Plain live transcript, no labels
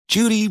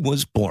Judy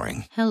was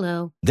boring.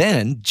 Hello.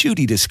 Then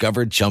Judy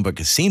discovered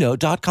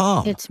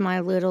ChumbaCasino.com. It's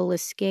my little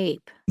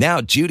escape. Now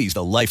Judy's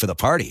the life of the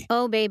party.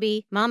 Oh,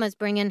 baby, mama's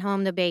bringing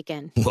home the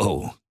bacon.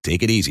 Whoa,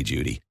 take it easy,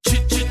 Judy.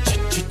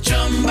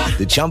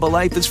 The Chumba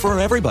life is for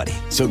everybody.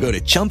 So go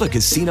to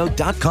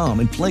ChumbaCasino.com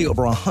and play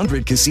over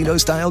 100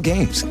 casino-style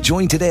games.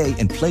 Join today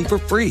and play for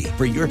free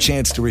for your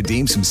chance to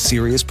redeem some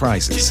serious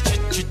prizes.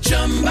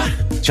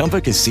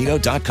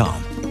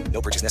 ChumbaCasino.com.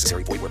 No purchase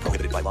necessary. Void where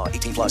prohibited by law.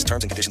 18 plus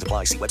terms and conditions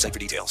apply. See website for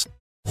details.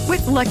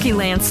 With Lucky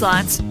Land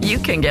Slots, you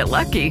can get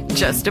lucky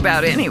just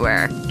about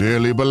anywhere.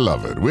 Dearly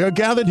beloved, we are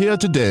gathered here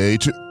today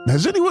to...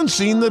 Has anyone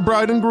seen the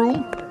bride and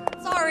groom?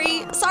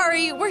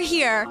 Sorry, we're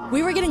here.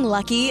 We were getting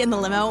lucky in the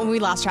limo and we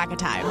lost track of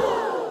time.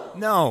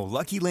 No,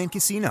 Lucky Land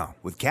Casino,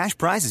 with cash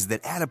prizes that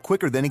add up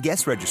quicker than a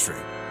guest registry.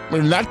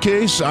 In that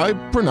case, I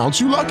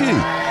pronounce you lucky.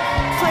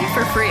 Play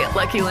for free at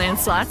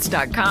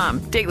LuckyLandSlots.com.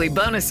 Daily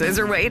bonuses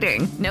are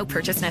waiting. No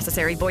purchase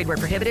necessary. Void where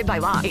prohibited by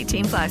law.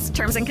 18 plus.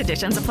 Terms and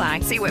conditions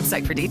apply. See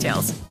website for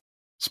details.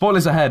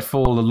 Spoilers ahead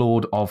for The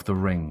Lord of the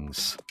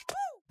Rings.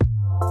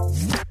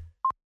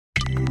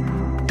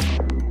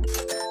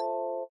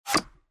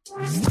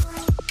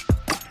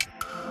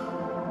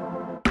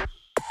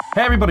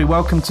 Hey everybody,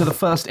 welcome to the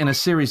first in a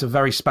series of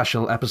very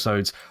special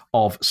episodes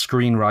of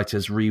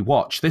Screenwriters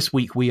Rewatch. This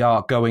week we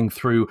are going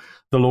through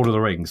The Lord of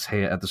the Rings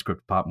here at the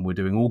Script Department. We're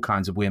doing all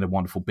kinds of weird and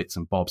wonderful bits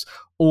and bobs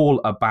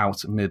all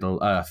about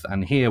Middle-earth.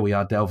 And here we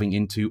are delving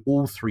into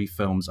all three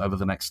films over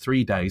the next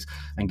 3 days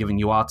and giving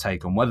you our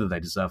take on whether they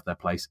deserve their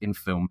place in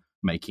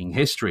film-making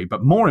history.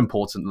 But more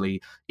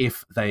importantly,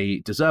 if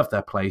they deserve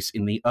their place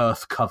in the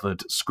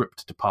earth-covered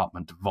Script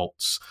Department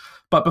vaults.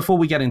 But before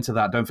we get into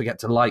that, don't forget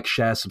to like,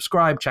 share,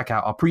 subscribe, check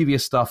out our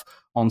previous stuff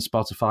on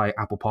Spotify,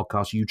 Apple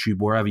Podcasts, YouTube,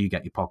 wherever you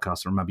get your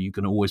podcasts. And remember, you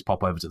can always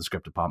pop over to the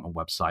Script Department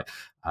website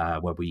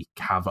where we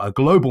have a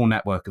global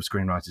network of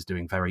screenwriters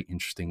doing very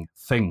interesting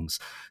things.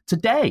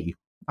 Today,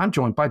 I'm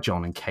joined by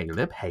John and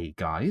Caleb. Hey,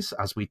 guys,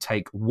 as we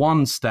take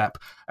one step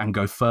and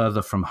go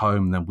further from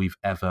home than we've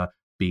ever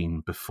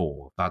been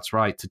before. That's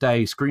right.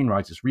 Today,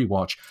 Screenwriters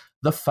Rewatch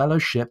The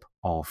Fellowship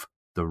of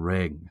the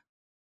Ring.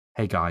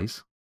 Hey,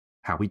 guys,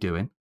 how we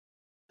doing?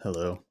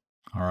 Hello.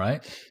 All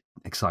right.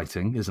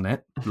 Exciting, isn't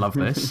it? Love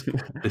this.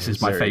 This is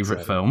my Very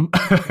favorite exciting.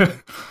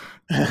 film.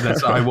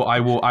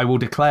 I will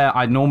declare.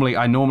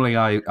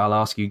 I'll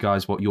ask you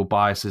guys what your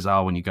biases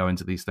are when you go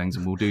into these things,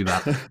 and we'll do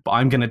that. But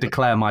I'm going to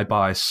declare my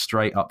bias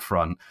straight up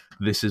front.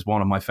 This is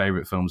one of my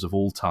favorite films of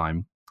all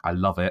time. I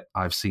love it.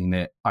 I've seen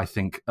it, I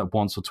think,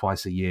 once or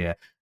twice a year,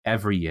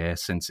 every year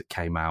since it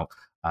came out.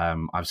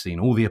 I've seen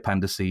all the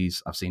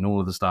appendices. I've seen all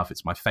of the stuff.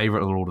 It's my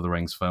favorite of the Lord of the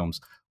Rings films.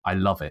 I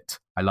love it.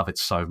 I love it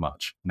so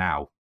much.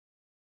 Now,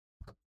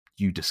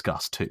 you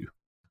discuss too.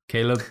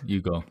 Caleb,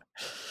 you go.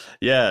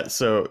 Yeah,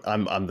 so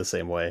I'm the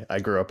same way. I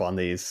grew up on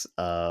these.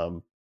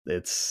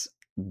 It's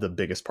the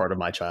biggest part of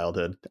my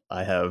childhood.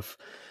 I have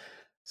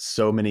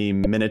so many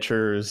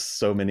miniatures,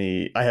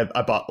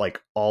 I bought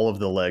like all of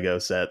the Lego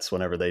sets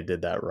whenever they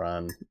did that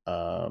run.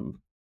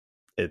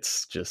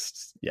 It's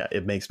just, yeah,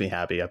 it makes me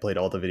happy. I played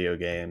all the video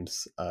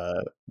games.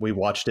 We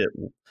watched it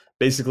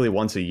basically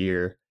once a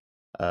year.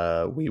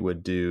 We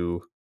would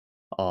do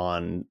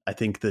on, I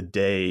think the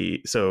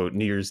day, so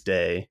New Year's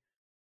Day,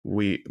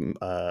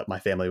 my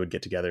family would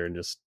get together and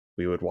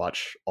we would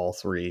watch all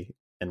three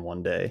in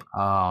one day.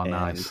 Oh, and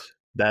nice.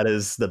 that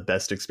is the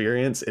best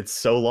experience. It's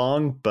so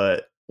long,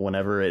 but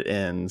whenever it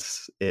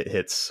ends, it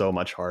hits so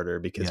much harder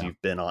because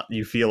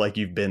you feel like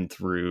you've been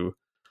through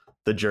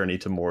the journey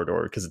to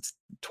Mordor because it's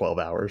 12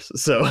 hours.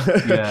 So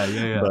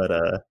yeah.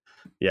 But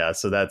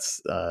so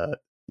that's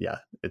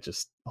it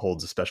just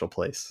holds a special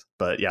place.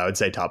 But yeah, I would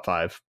say top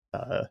 5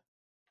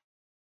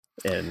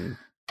 in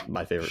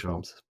my favorite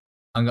films.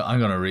 I'm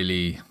gonna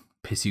really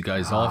piss you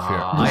guys off here.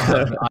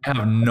 I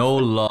have no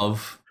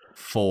love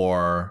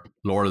for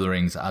Lord of the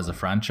Rings as a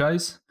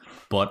franchise,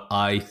 but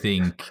I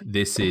think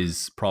this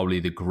is probably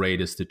the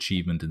greatest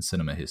achievement in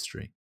cinema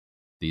history.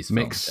 These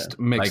films.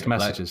 Mixed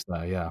messages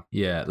there, yeah.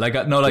 Yeah, don't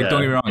get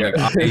me wrong.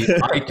 Yeah.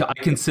 I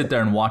can sit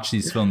there and watch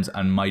these films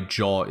and my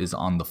jaw is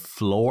on the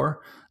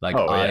floor.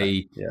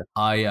 I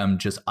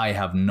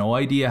have no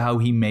idea how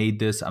he made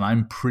this, and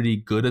I'm pretty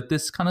good at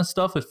this kind of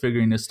stuff, at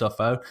figuring this stuff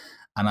out.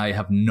 And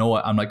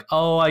I'm like,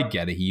 oh, I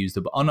get it. He used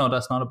oh no,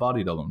 that's not a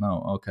body double.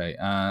 No, okay.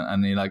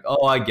 And you're like,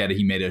 oh, I get it.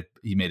 He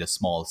made a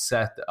small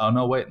set. Oh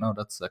no, wait, no,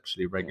 that's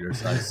actually a regular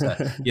size set.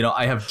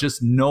 I have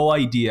just no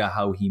idea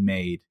how he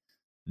made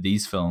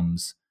these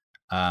films.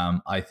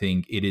 I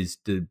think it's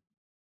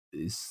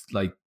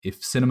like,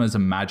 if cinema is a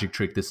magic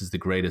trick, this is the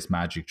greatest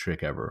magic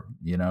trick ever.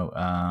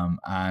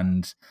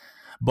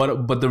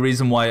 But the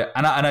reason why,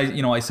 and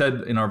I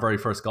said in our very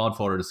first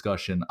Godfather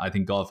discussion, I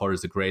think Godfather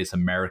is the greatest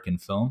American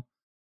film.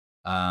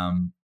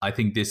 I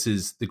think this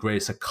is the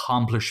greatest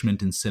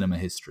accomplishment in cinema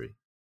history.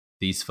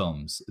 These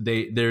films,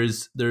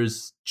 there's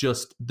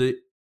just the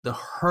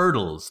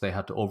hurdles they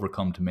had to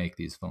overcome to make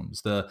these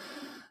films. The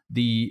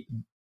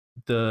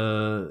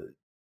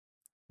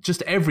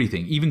just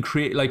everything, even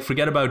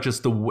forget about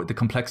just the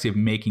complexity of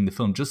making the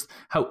film, just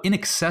how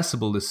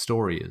inaccessible this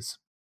story is.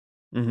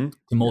 to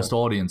most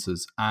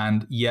audiences.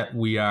 And yet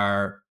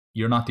you're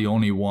not the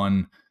only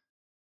one.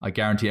 I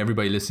guarantee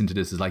everybody listening to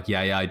this is like,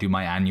 yeah, I do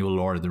my annual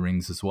Lord of the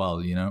Rings as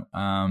well, you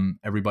know?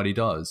 Everybody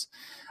does.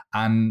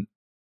 And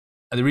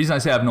the reason I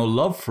say I have no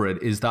love for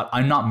it is that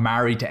I'm not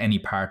married to any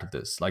part of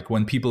this. Like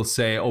when people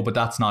say, oh, but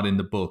that's not in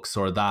the books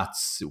or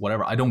that's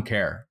whatever, I don't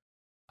care.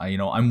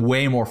 I'm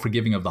way more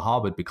forgiving of The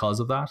Hobbit because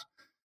of that.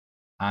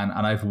 And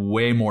I have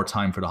way more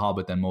time for The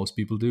Hobbit than most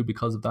people do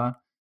because of that.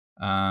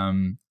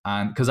 And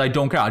because I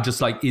don't care. I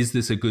just like, is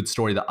this a good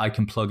story that I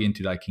can plug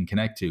into, that I can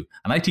connect to?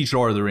 And I teach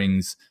Lord of the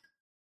Rings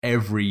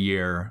every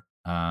year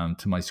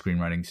to my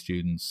screenwriting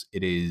students.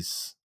 It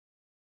is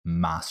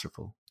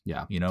masterful.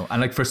 Yeah.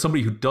 And like for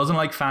somebody who doesn't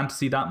like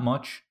fantasy that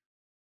much,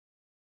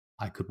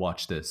 I could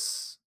watch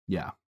this.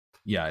 Yeah.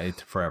 Yeah,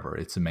 forever.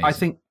 It's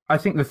amazing. I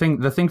think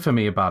the thing for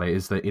me about it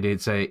is that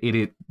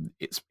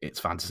it's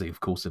fantasy, of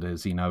course it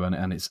is,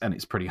 and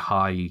it's pretty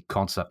high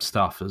concept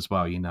stuff as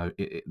well.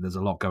 There's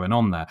a lot going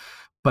on there,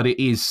 but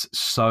it is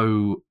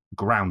so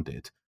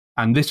grounded.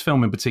 And this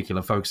film in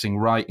particular, focusing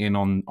right in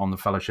on the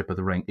Fellowship of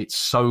the Ring, it's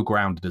so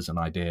grounded as an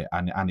idea,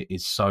 and it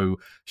is so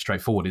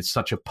straightforward. It's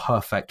such a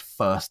perfect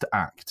first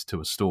act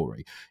to a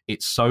story.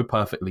 It so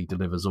perfectly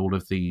delivers all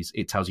of these.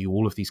 It tells you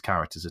all of these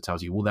characters. It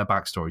tells you all their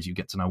backstories. You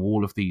get to know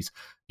all of these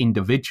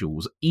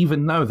individuals,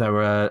 even though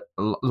there are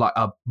like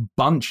a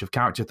bunch of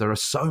characters. There are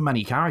so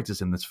many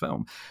characters in this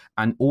film,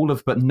 and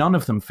but none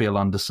of them feel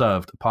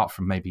underserved, apart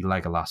from maybe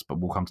Legolas. But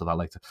we'll come to that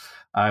later.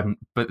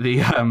 But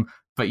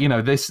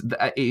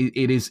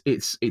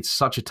it's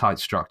such a tight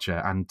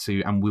structure, and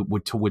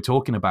we're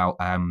talking about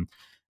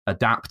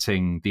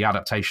adapting the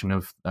adaptation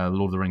of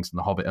Lord of the Rings and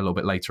The Hobbit a little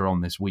bit later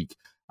on this week.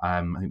 I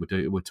think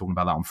we're talking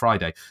about that on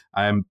Friday.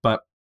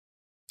 But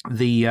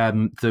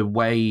the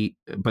way,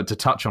 but to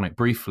touch on it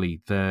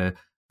briefly, the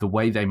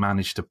way they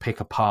managed to pick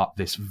apart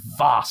this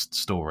vast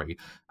story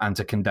and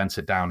to condense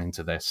it down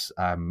into this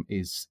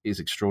is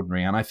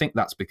extraordinary. And I think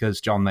that's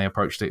because, John, they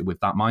approached it with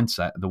that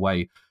mindset, the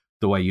way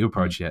you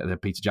approach it,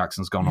 that Peter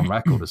Jackson's gone on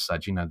record as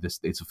said,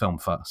 it's a film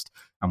first,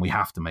 and we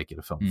have to make it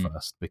a film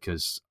first,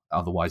 because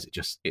otherwise it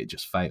just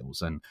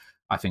fails. And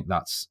I think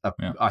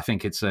I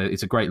think it's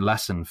a great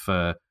lesson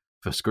for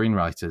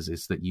screenwriters,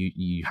 is that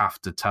you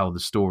have to tell the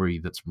story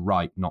that's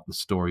right, not the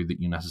story that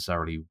you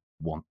necessarily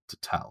want to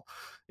tell,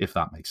 if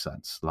that makes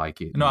sense.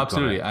 No,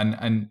 absolutely.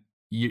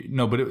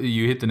 But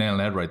you hit the nail on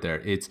the head right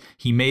there.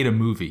 He made a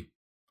movie.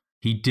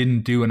 He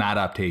didn't do an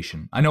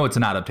adaptation. I know it's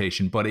an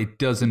adaptation, but I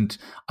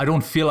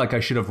don't feel like I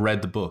should have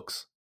read the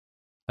books.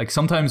 Like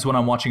sometimes when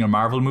I'm watching a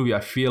Marvel movie, I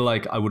feel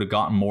like I would have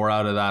gotten more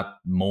out of that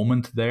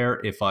moment there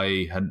if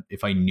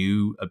I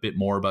knew a bit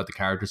more about the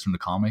characters from the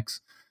comics.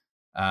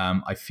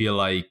 I feel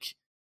like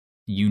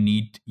you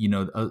need,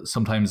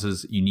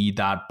 sometimes you need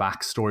that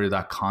backstory,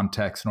 that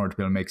context in order to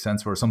be able to make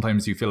sense. Where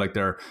sometimes you feel like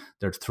they're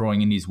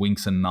throwing in these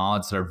winks and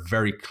nods that are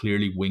very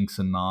clearly winks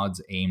and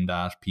nods aimed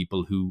at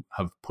people who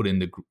have put in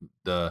the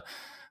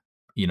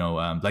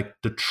like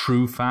the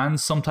true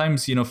fans.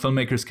 Sometimes,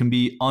 filmmakers can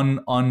be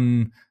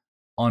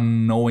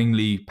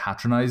unknowingly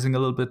patronizing a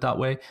little bit that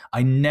way.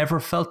 I never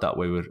felt that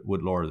way with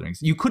Lord of the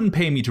Rings. You couldn't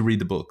pay me to read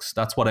the books.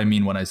 That's what I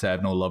mean when I say I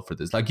have no love for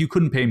this. Like, you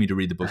couldn't pay me to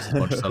read the books as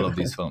much as I love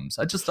these films.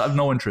 I have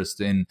no interest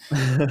in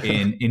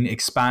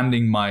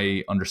expanding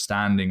my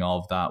understanding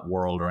of that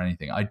world or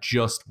anything. I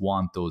just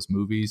want those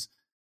movies.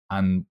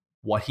 And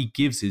what he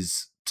gives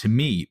is, to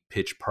me,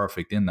 pitch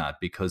perfect in that,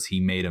 because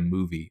he made a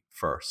movie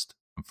first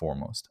and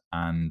foremost.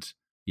 And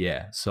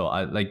so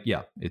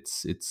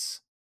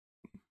it's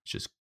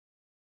just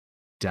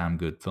damn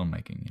good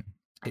filmmaking.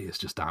 It is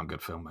just damn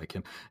good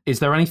filmmaking. Is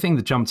there anything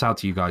that jumped out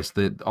to you guys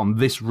that on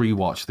this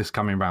rewatch, this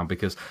coming around?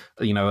 Because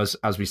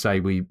as we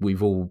say,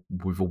 we've all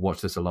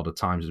watched this a lot of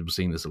times, we've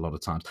seen this a lot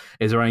of times.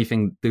 Is there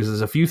anything?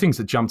 There's a few things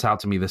that jumped out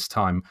to me this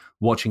time,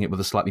 watching it with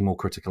a slightly more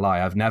critical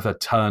eye. I've never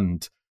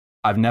turned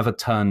my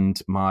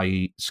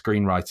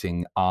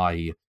screenwriting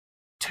eye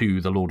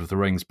to the Lord of the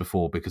Rings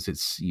before, because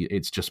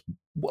it's just,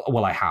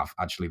 well, I have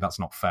actually. That's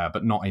not fair,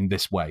 but not in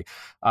this way.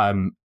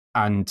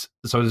 And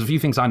so there's a few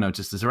things I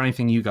noticed. Is there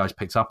anything you guys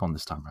picked up on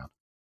this time around?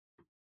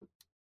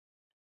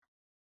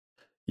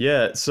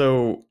 Yeah.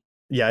 So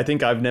I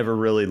think I've never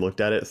really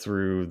looked at it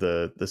through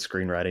the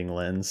screenwriting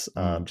lens,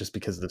 just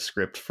because the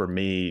script for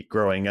me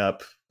growing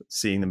up,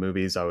 seeing the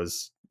movies, I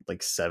was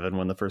like 7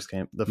 when the first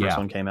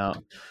one came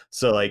out.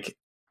 So like,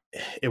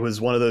 it was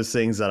one of those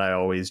things that I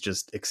always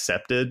just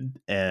accepted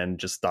and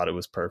just thought it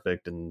was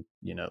perfect, and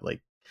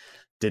like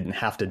didn't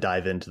have to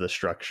dive into the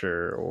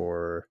structure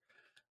or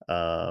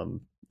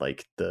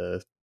like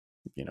the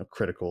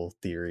critical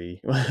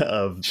theory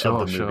of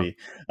the movie.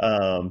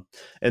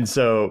 And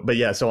so, but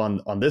so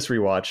on this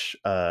rewatch,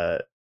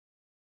 I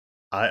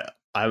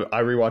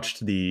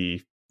rewatched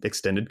the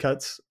extended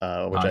cuts,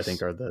 which I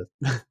think are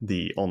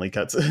the only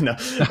cuts. No,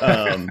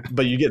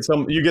 but you get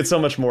so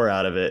much more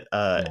out of it.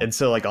 And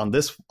so like on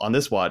this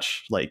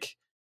watch, like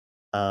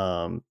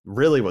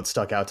really what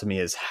stuck out to me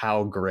is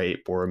how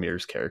great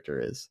Boromir's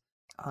character is.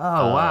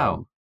 Oh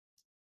wow.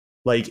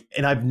 Like,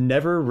 and I've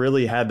never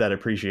really had that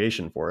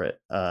appreciation for it.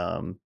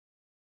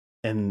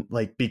 and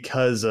like,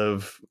 because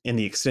of in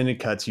the extended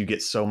cuts, you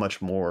get so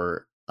much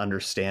more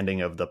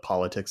understanding of the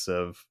politics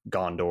of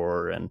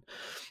Gondor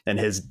and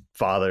his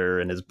father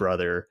and his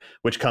brother,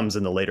 which comes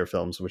in the later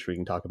films, which we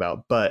can talk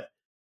about. But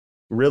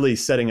really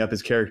setting up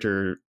his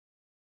character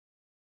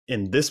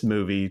in this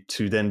movie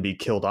to then be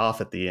killed off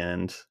at the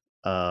end,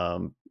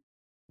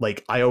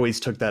 like I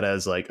always took that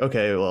as like,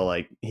 okay, well,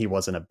 like he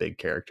wasn't a big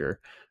character.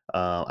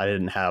 I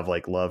didn't have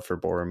like love for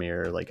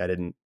Boromir. Like I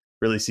didn't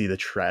really see the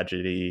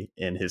tragedy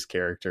in his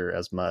character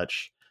as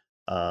much,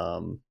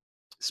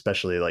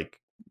 especially like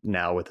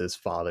now with his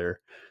father.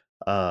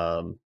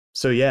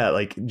 So yeah,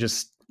 like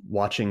just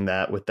watching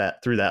that with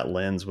that through that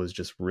lens was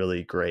just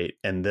really great.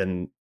 And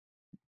then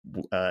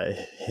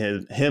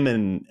him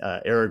and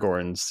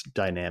Aragorn's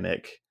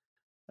dynamic,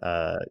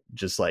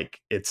 just like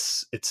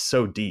it's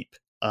so deep.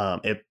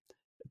 It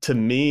to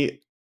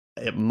me,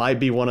 it might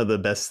be one of the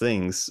best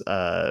things,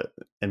 and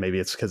maybe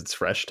it's because it's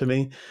fresh to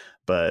me,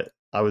 but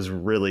I was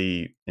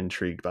really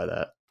intrigued by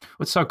that.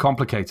 It's so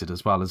complicated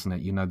as well, isn't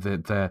it? You know,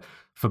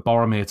 for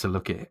Boromir to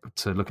look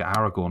at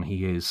Aragorn,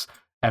 he is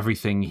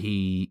everything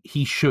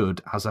he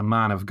should, as a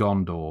man of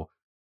Gondor,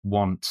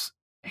 want.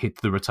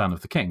 Hit the Return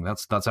of the King.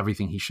 That's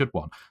everything he should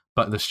want.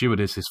 But the steward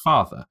is his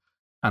father,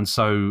 and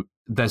so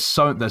there's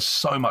so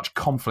much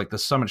conflict.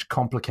 There's so much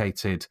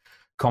complicated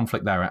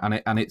conflict there,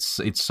 and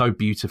it's so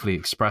beautifully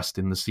expressed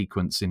in the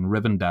sequence in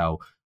Rivendell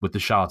with the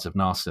shards of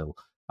Narsil,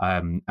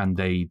 and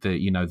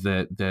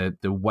the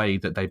way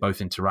that they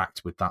both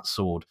interact with that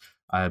sword,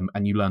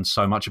 and you learn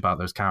so much about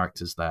those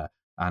characters there.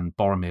 And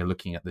Boromir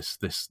looking at this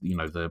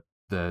the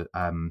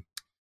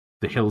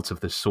hilt of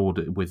this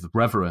sword with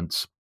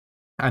reverence,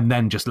 and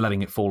then just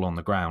letting it fall on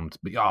the ground,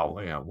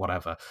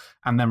 whatever,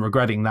 and then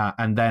regretting that,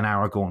 and then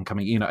Aragorn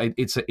coming. You know,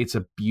 it's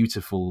a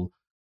beautiful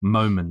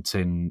moment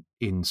in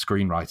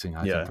screenwriting,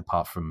 I think,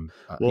 apart from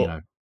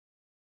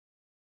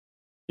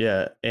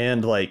yeah,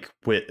 and like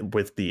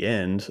with the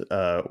end,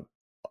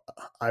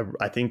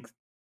 I think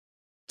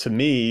to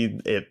me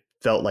it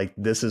felt like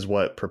this is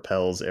what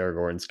propels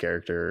Aragorn's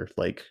character,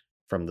 like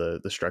from the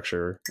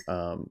structure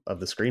of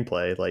the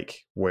screenplay,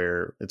 like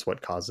where it's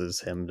what causes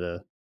him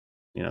to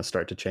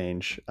start to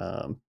change,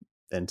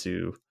 and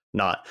to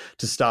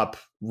stop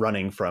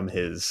running from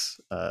his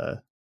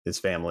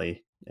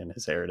family and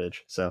his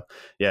heritage. So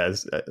yeah,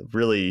 it's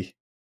really,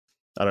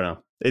 I don't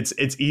know.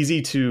 It's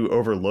easy to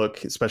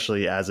overlook,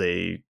 especially as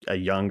a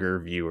younger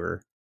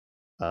viewer,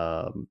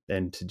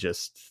 and to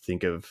just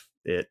think of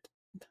it,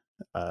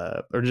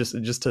 or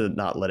just to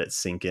not let it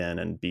sink in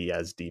and be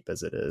as deep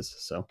as it is.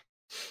 So,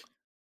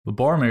 but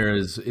Boromir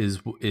is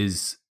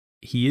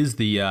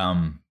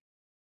the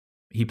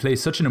he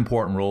plays such an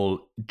important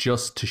role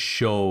just to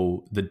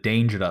show the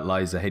danger that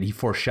lies ahead. He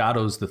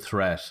foreshadows the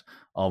threat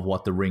of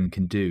what the ring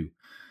can do.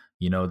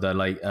 You know, that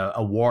like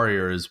a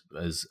warrior as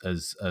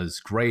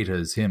great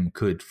as him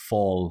could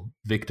fall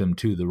victim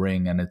to the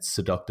ring and its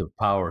seductive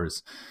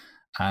powers.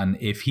 And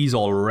if he's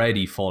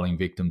already falling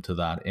victim to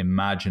that,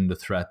 imagine the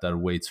threat that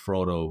awaits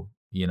Frodo,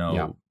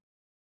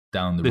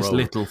 down the road. This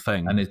little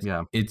thing. And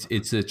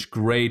it's a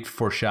great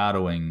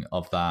foreshadowing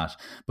of that.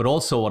 But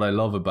also what I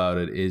love about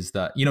it is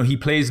that, he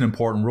plays an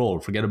important role.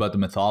 Forget about the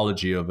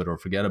mythology of it, or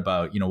forget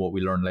about, what we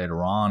learn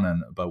later on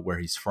and about where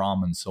he's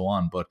from and so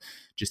on. But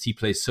just he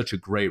plays such a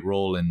great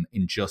role in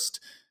just,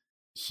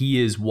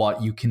 he is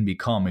what you can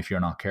become if you're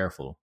not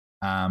careful.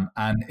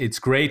 And it's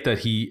great that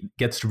he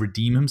gets to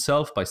redeem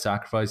himself by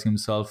sacrificing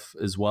himself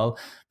as well,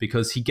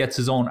 because he gets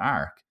his own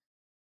arc.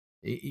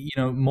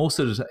 Most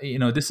of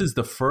the, this is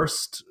the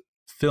first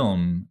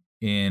film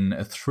in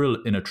a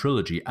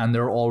trilogy, and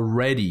they're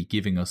already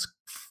giving us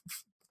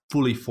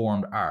fully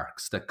formed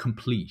arcs that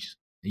complete,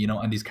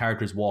 and these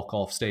characters walk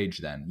off stage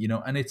then,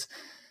 and it's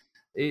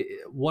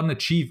what an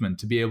achievement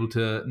to be able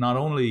to not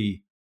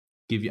only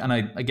give you, and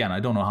I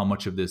don't know how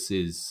much of this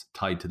is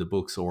tied to the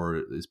books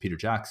or is Peter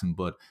Jackson,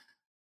 but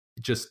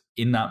just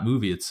in that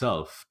movie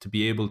itself, to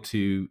be able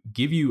to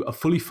give you a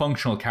fully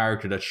functional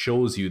character that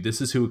shows you this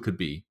is who it could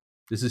be,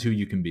 this is who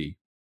you can be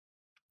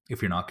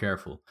if you're not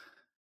careful,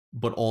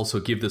 but also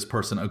give this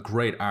person a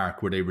great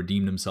arc where they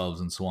redeem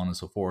themselves and so on and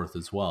so forth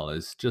as well.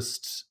 It's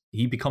just,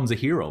 he becomes a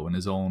hero in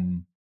his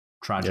own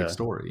tragic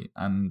story.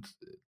 And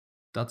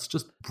that's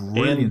just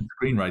brilliant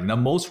screenwriting. Now,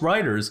 most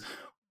writers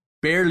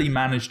barely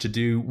manage to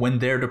do when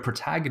they're the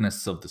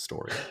protagonists of the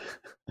story.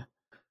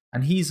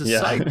 And he's a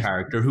side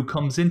character who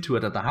comes into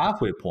it at the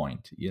halfway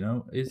point,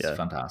 It's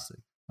fantastic.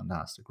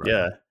 Fantastic. Right?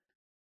 Yeah.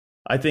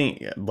 I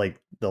think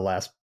like the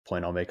last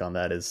point I'll make on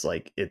that is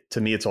like,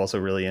 to me, it's also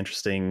really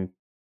interesting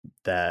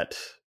that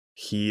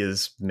he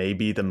is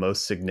maybe the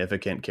most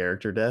significant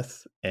character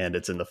death, and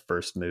it's in the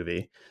first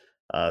movie,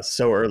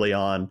 so early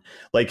on.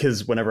 Like,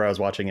 because whenever I was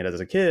watching it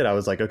as a kid, I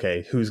was like,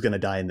 okay, who's gonna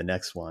die in the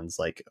next ones?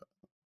 Like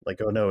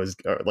oh no, is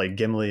like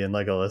Gimli and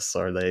Legolas,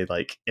 are they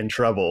like in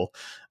trouble?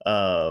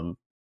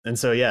 And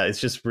so yeah, it's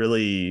just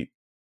really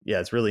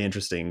it's really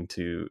interesting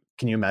to.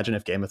 Can you imagine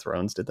if Game of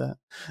Thrones did that?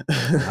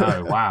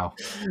 Oh wow,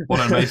 what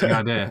an amazing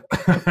idea!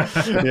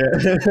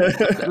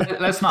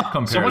 Let's not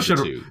compare the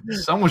two.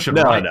 Someone should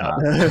write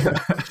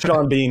that.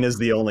 Sean Bean is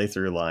the only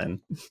through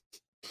line.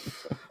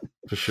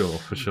 For sure.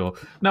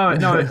 No,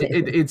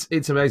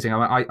 it's amazing.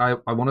 I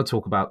want to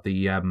talk about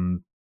the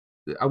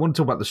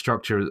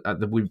structure.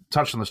 We've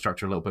touched on the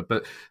structure a little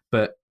bit,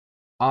 but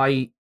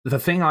the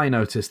thing I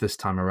noticed this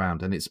time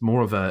around, and it's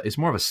more of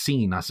a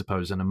scene, I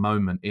suppose, and a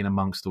moment in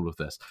amongst all of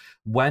this,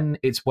 when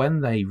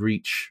they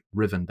reach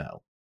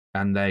Rivendell,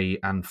 and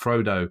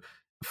Frodo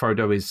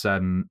is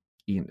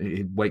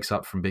he wakes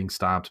up from being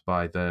stabbed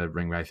by the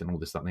Ringwraith and all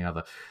this, that, and the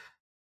other,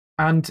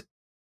 and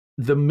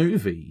the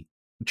movie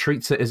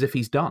treats it as if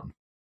he's done,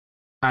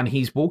 and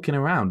he's walking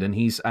around, and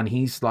he's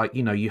like,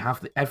 you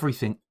have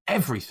everything,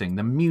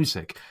 the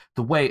music,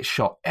 the way it's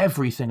shot,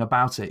 everything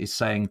about it is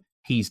saying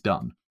he's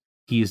done.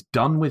 He is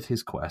done with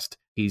his quest.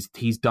 He's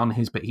done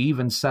his bit. He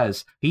even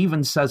says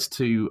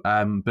to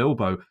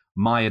Bilbo,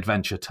 "My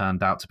adventure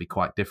turned out to be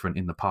quite different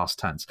in the past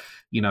tense."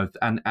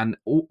 And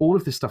all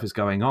of this stuff is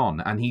going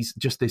on, and he's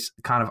just this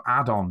kind of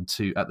add-on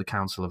to at the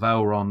Council of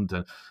Elrond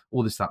and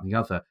all this, that, and the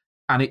other.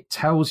 And it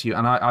tells you,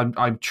 and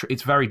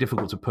it's very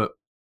difficult to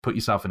put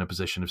yourself in a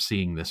position of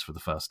seeing this for the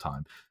first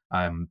time,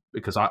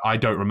 because I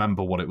don't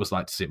remember what it was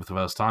like to see it for the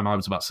first time. I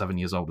was about 7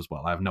 years old as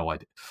well. I have no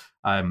idea,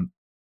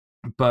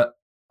 but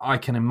I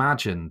can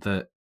imagine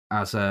that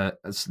as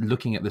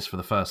looking at this for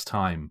the first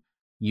time,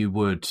 you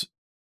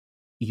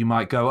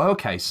might go,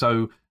 okay,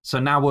 so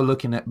now we're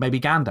looking at maybe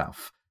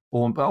Gandalf,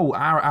 or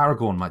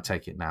Aragorn might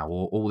take it now,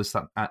 or all this,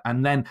 that,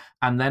 and then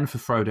for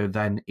Frodo,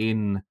 then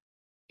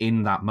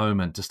in that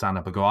moment to stand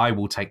up and go, I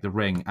will take the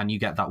ring, and you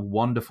get that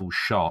wonderful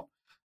shot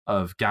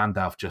of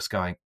Gandalf just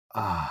going,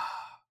 oh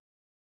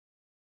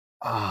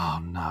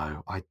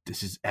no,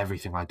 this is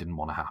everything I didn't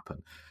want to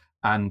happen,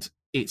 and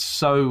it's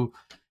so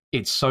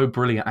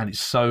brilliant, and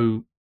it's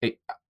so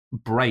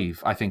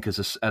brave, I think,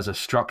 as a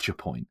structure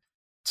point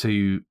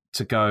to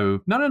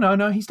go,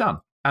 no, he's done,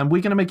 and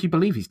we're going to make you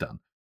believe he's done.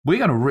 We're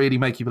going to really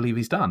make you believe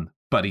he's done,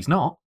 but he's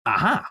not.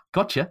 Aha,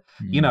 gotcha.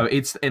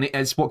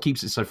 It's what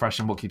keeps it so fresh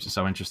and what keeps it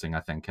so interesting, I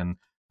think. And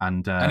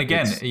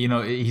again,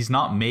 he's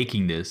not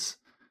making this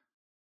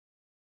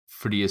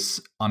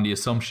on the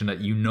assumption that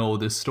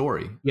this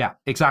story. Yeah,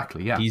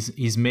 exactly. Yeah,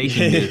 he's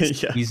making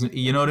it. Yeah. He's,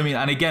 you know what I mean.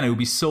 And again, it would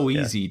be so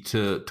easy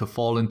to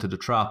fall into the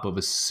trap of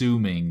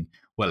assuming,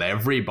 well,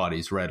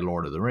 everybody's read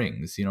Lord of the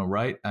Rings,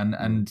 right?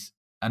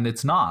 And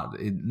it's not.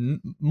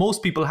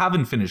 Most people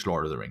haven't finished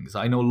Lord of the Rings.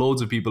 I know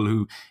loads of people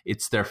who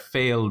it's their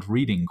failed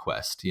reading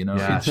quest.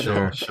 Yeah,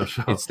 sure.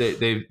 It's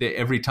they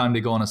every time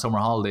they go on a summer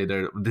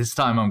holiday, this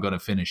time I'm going to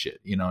finish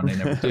it, and they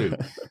never do.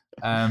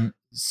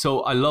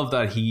 So I love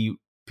that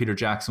Peter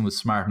Jackson was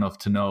smart enough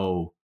to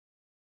know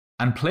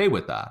and play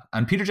with that.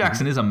 And Peter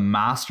Jackson is a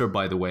master,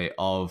 by the way,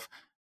 of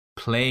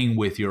playing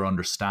with your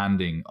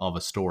understanding of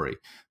a story.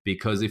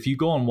 Because if you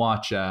go and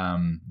watch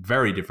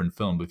very different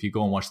film, but if you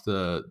go and watch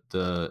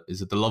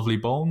is it The Lovely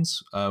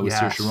Bones with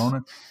Saoirse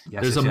Ronan?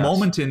 There's a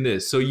moment in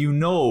this. So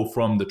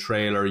from the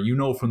trailer,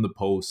 from the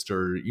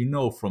poster,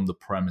 from the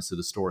premise of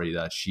the story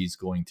that she's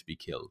going to be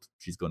killed.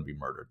 She's going to be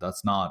murdered.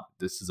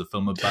 This is a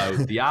film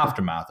about the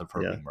aftermath of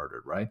her being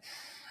murdered, right?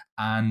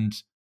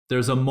 And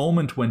there's a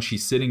moment when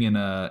she's sitting in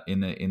a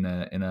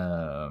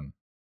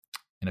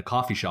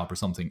coffee shop or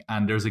something,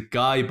 and there's a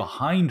guy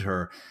behind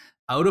her,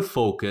 out of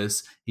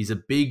focus. He's a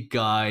big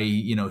guy.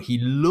 He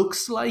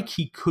looks like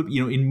he could,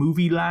 in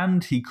movie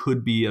land, he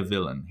could be a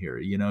villain here.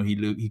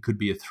 He could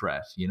be a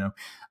threat.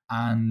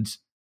 And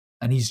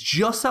he's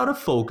just out of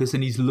focus,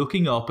 and he's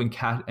looking up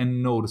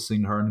and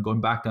noticing her and going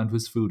back down to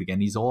his food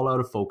again. He's all out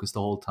of focus the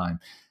whole time,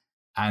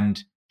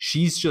 and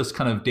she's just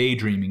kind of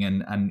daydreaming,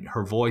 and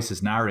her voice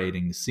is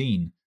narrating the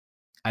scene.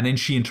 And then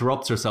she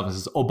interrupts herself and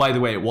says, "Oh, by the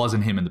way, it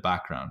wasn't him in the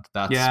background.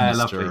 That's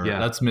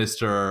that's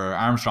Mr.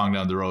 Armstrong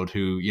down the road,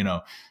 who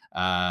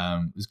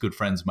was good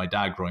friends with my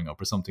dad growing up,"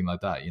 or something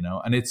like that.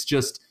 And it's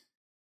just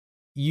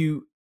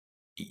he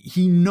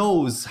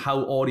knows how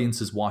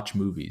audiences watch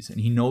movies, and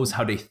he knows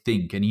how they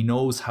think, and he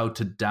knows how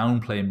to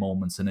downplay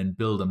moments and then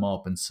build them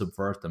up and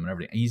subvert them and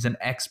everything. He's an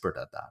expert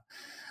at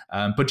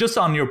that. But just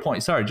on your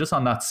point, just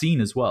on that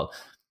scene as well.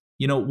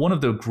 One of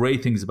the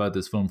great things about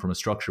this film from a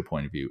structure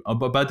point of view,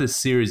 about this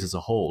series as a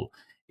whole,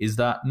 is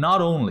that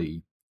not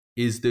only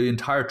is the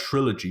entire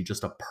trilogy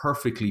just a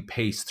perfectly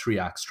paced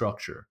 3-act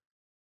structure,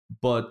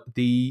 but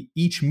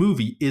each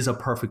movie is a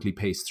perfectly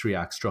paced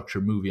 3-act structure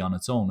movie on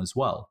its own as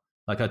well.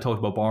 Like I talked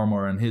about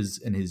Boromir and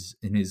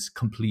his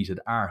completed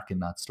arc in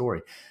that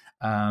story.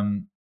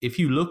 If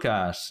you look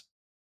at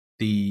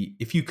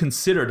if you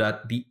consider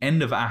that the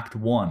end of Act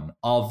 1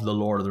 of the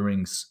Lord of the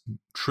Rings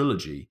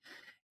trilogy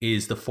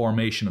is the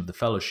formation of the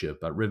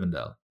Fellowship at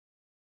Rivendell,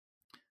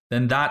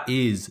 then that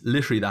is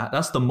literally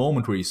that's the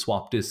moment where you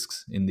swap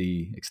discs in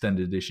the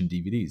extended edition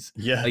DVDs.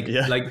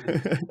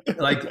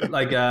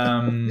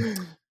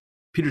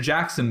 Peter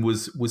Jackson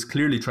was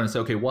clearly trying to say,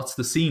 okay, what's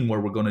the scene where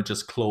we're going to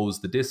just close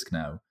the disc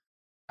now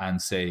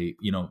and say,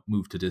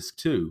 move to disc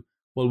 2?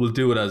 well, we'll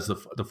do it as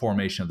the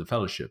formation of the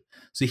Fellowship.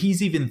 So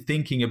he's even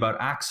thinking about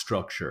act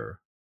structure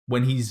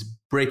when he's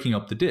breaking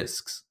up the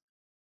discs.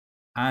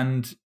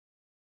 And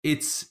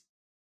it's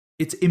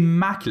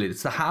immaculate.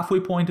 It's the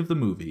halfway point of the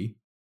movie.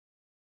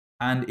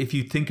 And if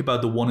you think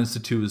about the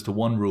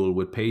 1:2:1 rule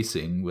with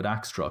pacing, with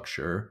act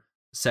structure,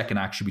 second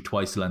act should be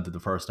twice the length of the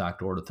first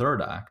act or the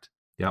third act.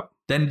 Yep.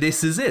 Then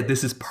this is it.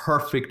 This is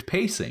perfect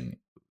pacing.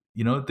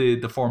 You know,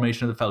 the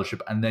formation of the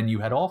Fellowship, and then you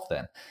head off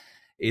then.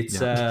 It's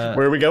where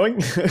are we going?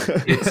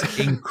 It's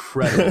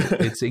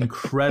incredible. It's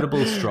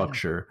incredible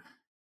structure,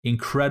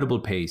 incredible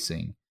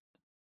pacing.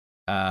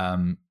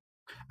 And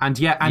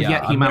yet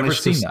he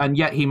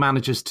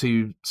manages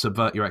to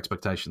subvert your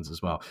expectations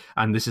as well.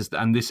 And this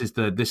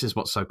is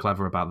what's so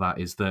clever about that,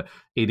 is that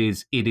it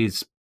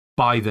is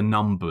by the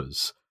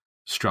numbers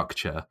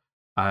structure,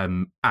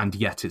 and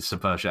yet it's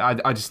subversion.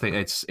 I just think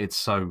it's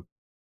so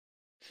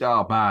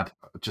bad.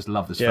 I just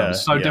love this film.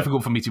 It's so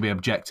difficult for me to be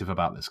objective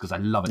about this because I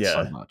love it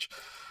so much.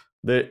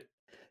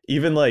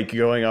 Even like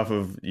going off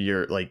of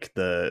your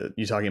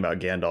you talking about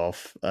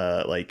Gandalf,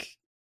 like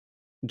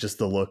just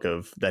the look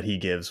of that he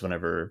gives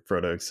whenever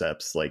Frodo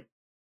accepts like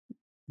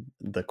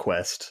the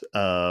quest.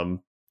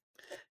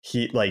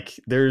 He like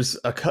there's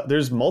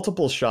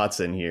multiple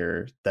shots in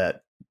here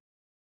that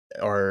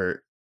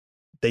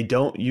they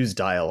don't use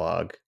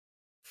dialogue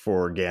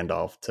for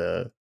Gandalf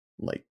to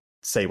like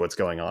say what's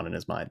going on in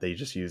his mind. They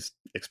just use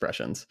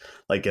expressions,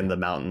 like in the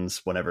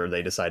mountains whenever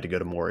they decide to go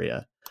to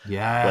Moria.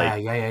 Yeah.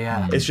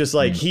 It's just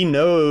like he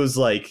knows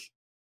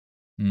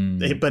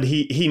but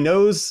he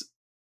knows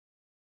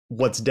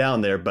what's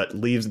down there, but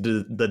leaves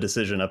the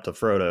decision up to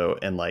Frodo.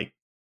 And like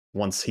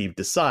once he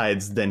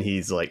decides, then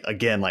he's like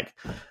again like,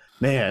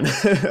 man.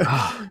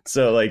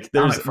 So like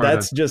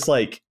that's just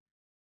like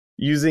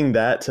using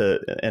that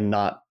and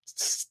not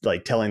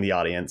like telling the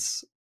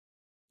audience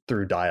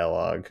through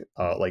dialogue,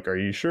 like, are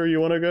you sure you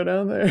want to go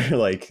down there?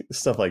 Like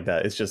stuff like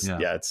that. It's just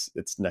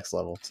it's next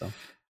level. So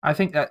I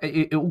think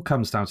it all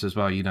comes down to as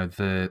well, you know,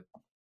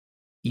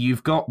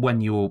 you've got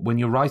when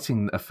you're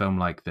writing a film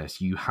like this,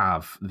 you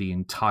have the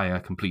entire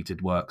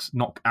completed works,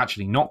 not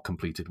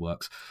completed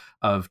works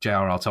of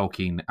J.R.R.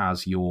 Tolkien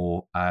as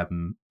your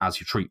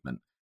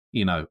treatment,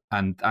 you know,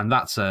 and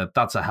that's a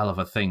hell of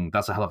a thing.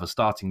 That's a hell of a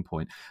starting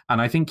point.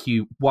 And I think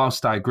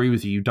whilst I agree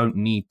with you, you don't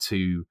need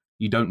to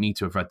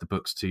have read the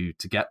books to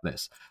get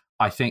this.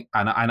 I think,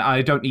 and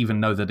I don't even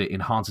know that it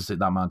enhances it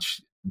that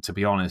much, to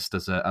be honest,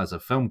 as a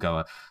film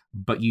goer.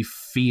 But you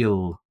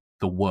feel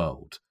the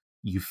world.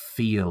 You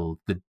feel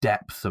the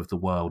depth of the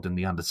world and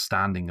the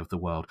understanding of the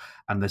world,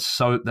 and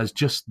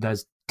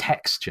there's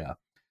texture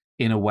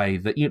in a way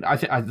that I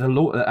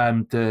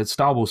think the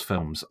Star Wars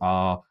films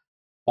are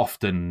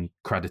often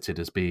credited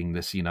as being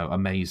this, you know,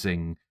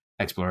 amazing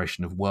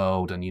exploration of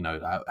world and, you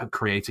know,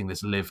 creating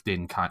this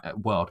lived-in kind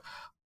of world.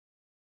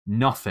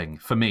 Nothing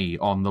for me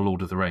on the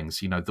Lord of the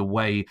Rings. You know, the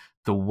way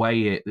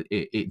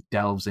it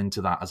delves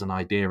into that as an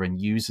idea and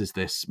uses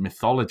this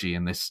mythology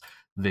and this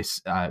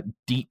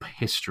deep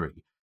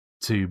history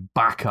to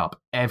back up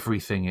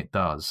everything it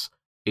does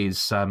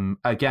is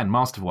again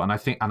masterful. And I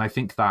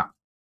think that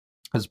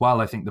as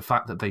well. I think the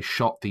fact that they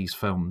shot these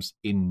films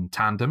in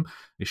tandem,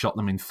 they shot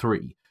them in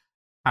 3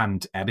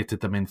 and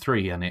edited them in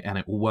 3, and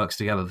it all works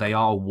together. They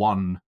are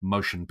one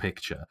motion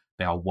picture.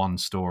 They are one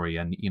story,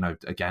 and, you know,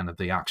 again,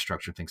 the act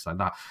structure and things like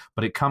that.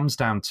 But it comes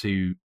down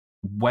to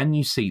when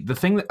you see the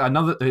thing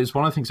that is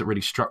one of the things that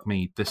really struck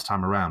me this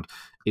time around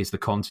is the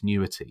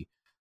continuity.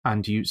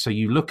 And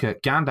you look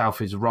at Gandalf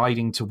is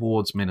riding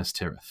towards Minas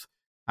Tirith,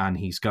 and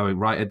he's going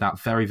right at that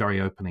very, very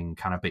opening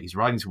kind of bit. He's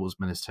riding towards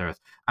Minas Tirith,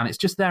 and it's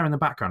just there in the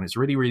background. It's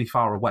really, really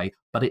far away,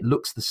 but it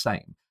looks the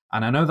same.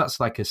 And I know that's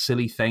like a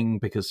silly thing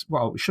because,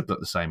 well, it should look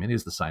the same. It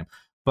is the same.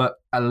 But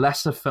a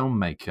lesser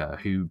filmmaker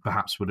who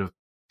perhaps would have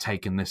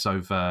taken this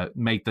over,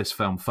 made this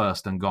film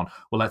first and gone,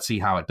 well, let's see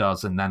how it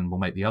does, and then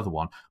we'll make the other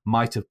one,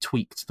 might have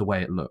tweaked the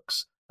way it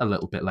looks a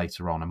little bit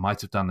later on and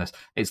might have done this.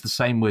 It's the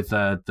same with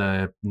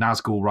the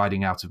Nazgul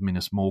riding out of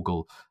Minas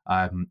Morgul.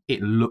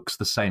 It looks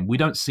the same. We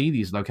don't see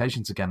these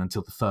locations again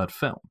until the 3rd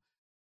film.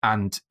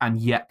 And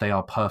yet they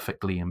are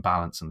perfectly in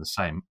balance and the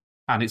same.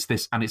 And it's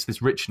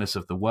this richness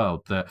of the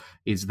world that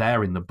is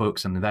there in the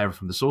books and there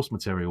from the source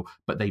material,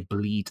 but they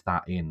bleed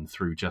that in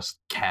through just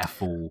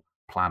careful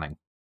planning.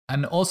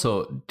 And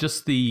also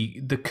just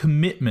the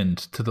commitment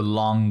to the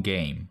long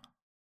game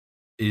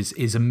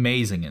is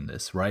amazing in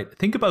this, right?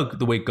 Think about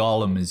the way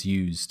Gollum is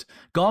used.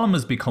 Gollum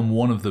has become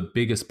one of the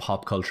biggest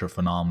pop culture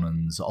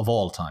phenomenons of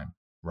all time,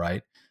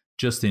 right?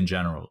 Just in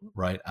general,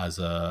 right? As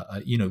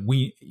you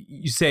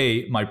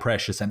say My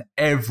Precious and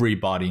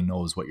everybody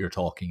knows what you're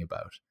talking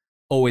about.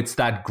 Oh, it's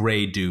that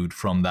gray dude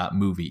from that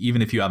movie,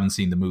 even if you haven't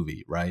seen the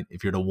movie, right?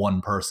 If you're the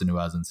one person who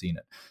hasn't seen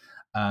it.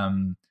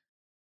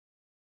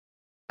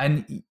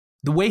 And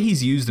the way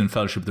he's used in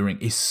Fellowship of the Ring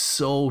is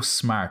so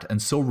smart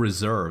and so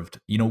reserved.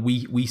 You know,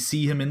 we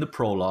see him in the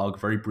prologue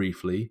very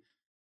briefly.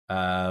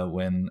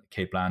 when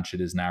Cate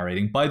Blanchett is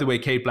narrating. By the way,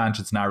 Cate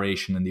Blanchett's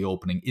narration in the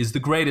opening is the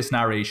greatest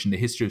narration in the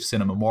history of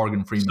cinema.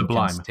 Morgan Freeman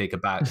can take a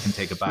back seat.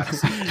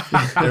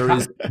 There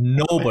is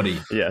nobody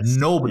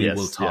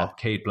will top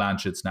Cate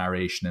Blanchett's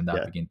narration in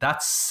that beginning.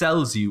 That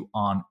sells you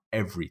on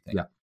everything.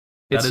 Yeah.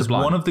 That is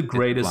one of the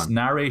greatest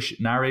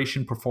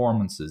narration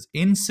performances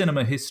in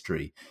cinema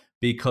history,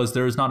 because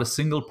there is not a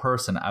single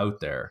person out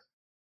there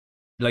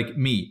like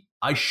me.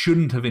 I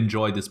shouldn't have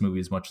enjoyed this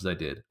movie as much as I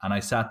did. And I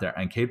sat there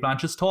and Cate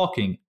Blanchett's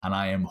talking and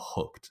I am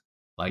hooked.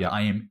 Like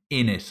I am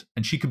in it.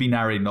 And she could be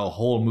narrating the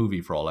whole movie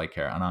for all I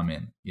care. And I'm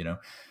in,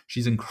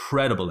 she's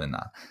incredible in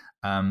that.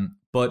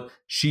 But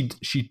she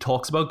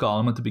talks about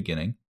Gollum at the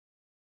beginning.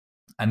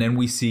 And then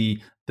we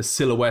see the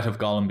silhouette of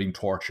Gollum being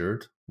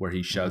tortured, where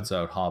he shouts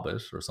out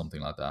Hobbit or something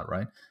like that,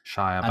 right?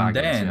 Shia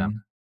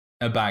Baggins,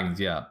 Baggins,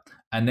 yeah.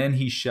 And then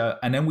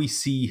and then we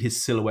see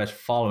his silhouette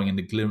following in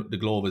the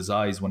glow of his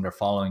eyes when they're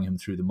following him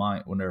through the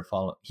mine.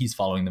 He's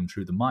following them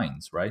through the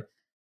mines, right?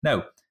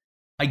 Now,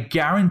 I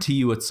guarantee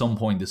you, at some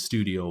point the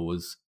studio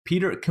was,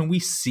 Peter, can we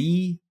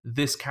see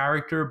this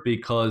character,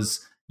 because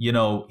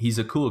he's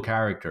a cool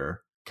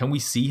character? Can we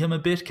see him a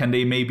bit? Can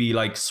they maybe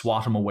like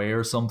swat him away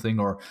or something,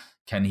 or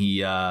can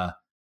he?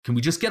 Can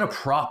we just get a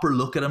proper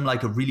look at him,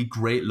 like a really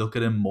great look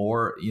at him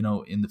more?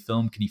 In the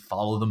film, can he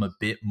follow them a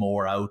bit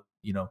more out?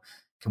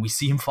 Can we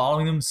see him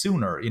following them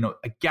sooner?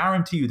 I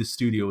guarantee you the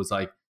studio was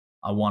like,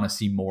 I want to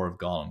see more of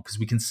Gollum, because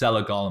we can sell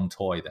a Gollum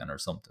toy then or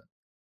something.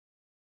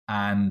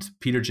 And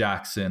Peter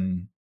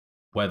Jackson,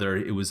 whether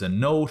it was a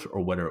note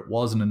or whether it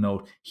wasn't a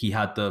note, he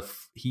had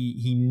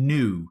he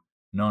knew,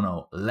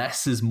 no,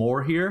 less is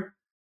more here.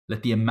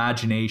 Let the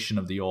imagination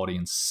of the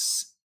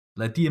audience,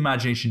 let the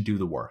imagination do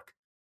the work,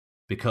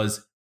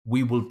 because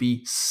we will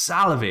be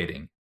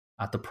salivating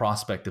at the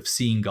prospect of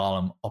seeing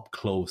Gollum up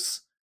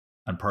close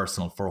and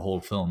personal for a whole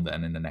film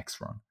then in the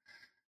next run.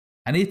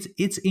 And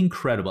it's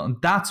incredible. And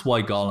that's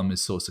why Gollum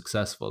is so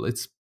successful.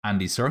 It's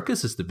Andy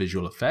Serkis, it's the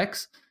visual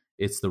effects,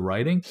 it's the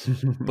writing,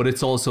 but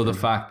it's also the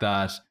fact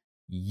that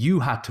you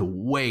had to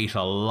wait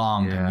a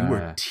long time. You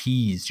were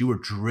teased, you were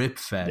drip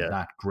fed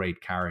that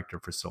great character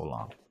for so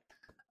long.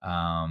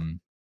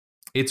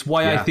 It's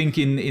why I think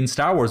in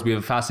Star Wars we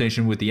have a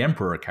fascination with the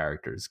Emperor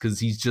characters,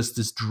 because he's just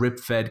this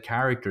drip-fed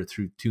character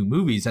through 2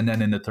 movies, and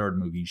then in the 3rd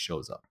movie he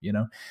shows up,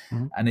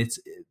 Mm-hmm. And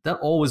that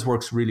always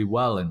works really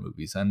well in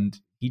movies. And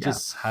he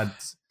just had,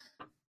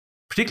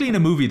 particularly in a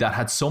movie that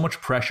had so much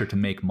pressure to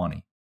make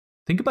money.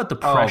 Think about the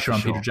pressure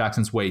on Peter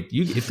Jackson's weight.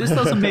 If this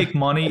doesn't make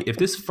money, if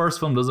this first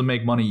film doesn't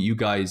make money, you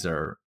guys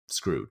are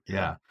screwed.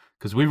 Yeah.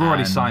 Because we've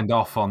already signed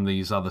off on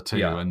these other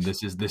 2, and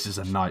this is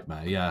a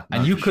nightmare. Yeah,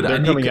 and you could.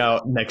 They're coming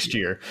out next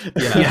year.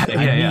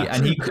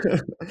 And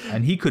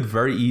he could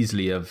very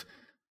easily have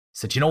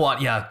said, you know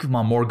what? Yeah, come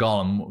on, more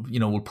Gollum.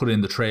 We'll put it in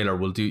the trailer.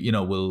 We'll do.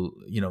 It'll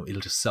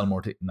just sell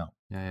more. No.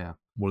 Yeah.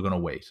 We're gonna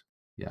wait.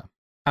 Yeah.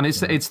 And it's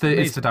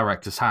the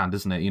director's hand,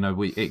 isn't it?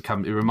 It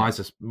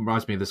reminds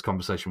me of this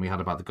conversation we had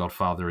about The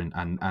Godfather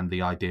and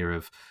the idea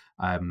of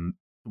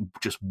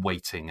just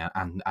waiting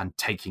and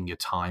taking your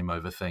time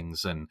over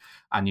things, and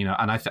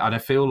I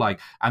feel like,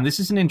 and this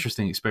is an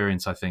interesting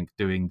experience, I think,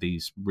 doing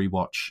these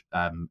rewatch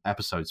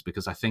episodes,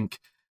 because I think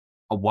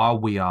while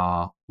we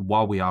are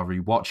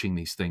rewatching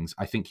these things,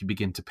 I think you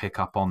begin to pick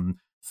up on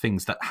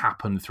things that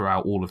happen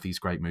throughout all of these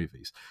great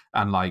movies,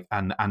 and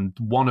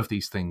one of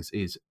these things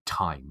is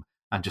time,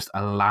 and just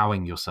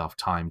allowing yourself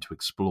time to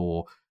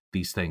explore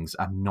these things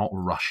and not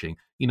rushing.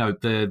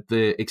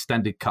 The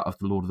extended cut of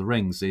The Lord of the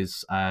Rings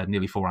is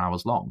nearly 4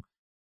 hours long.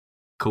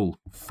 Cool,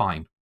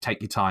 fine.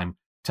 Take your time.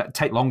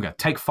 Take longer.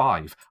 Take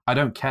 5. I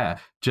don't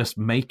care. Just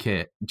make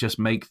the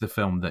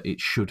film that it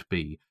should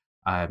be,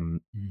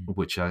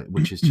 which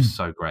is just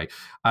so great.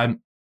 It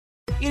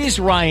is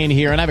Ryan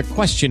here, and I have a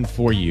question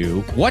for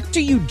you. What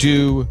do you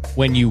do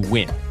when you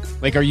win?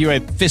 Like, are you a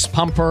fist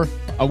pumper,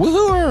 a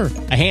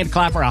woohooer, a hand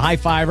clapper, a high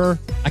fiver?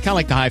 I kind of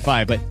like the high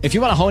five, but if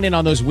you want to hone in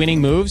on those winning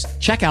moves,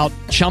 check out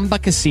Chumba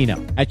Casino.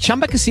 At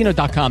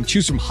ChumbaCasino.com,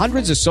 choose from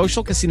hundreds of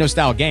social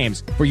casino-style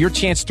games for your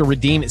chance to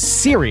redeem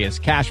serious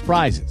cash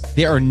prizes.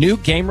 There are new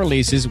game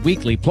releases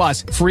weekly,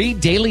 plus free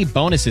daily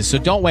bonuses. So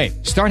don't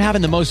wait. Start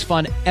having the most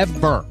fun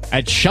ever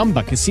at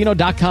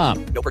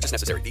ChumbaCasino.com. No purchase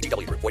necessary.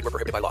 VGW. Void where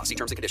prohibited by law. See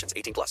terms and conditions.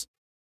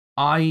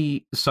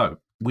 18+. So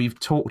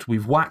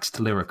we've waxed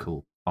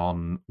lyrical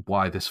on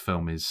why this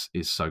film is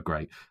so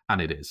great,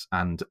 and it is,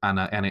 and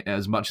it,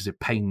 as much as it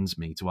pains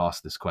me to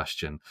ask this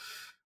question,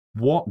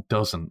 what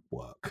doesn't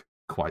work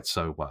quite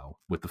so well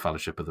with the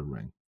Fellowship of the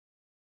Ring?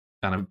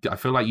 And I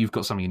feel like you've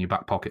got something in your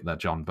back pocket there,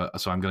 John. But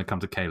so I'm going to come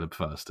to Caleb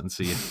first and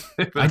see if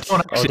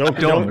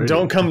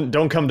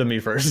don't come to me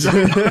first.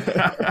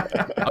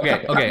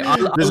 Okay.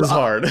 This is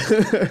hard.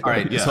 All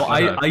right. Yeah, so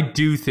I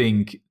do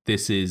think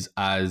this is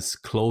as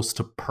close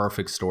to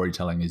perfect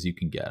storytelling as you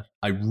can get.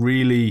 I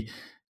really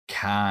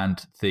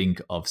can't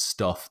think of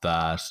stuff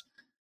that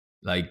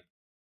like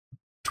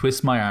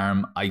twist my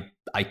arm.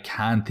 I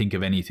can't think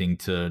of anything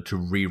to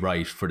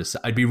rewrite for the.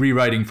 I'd be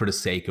rewriting for the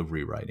sake of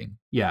rewriting.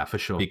 Yeah, for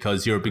sure.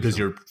 Because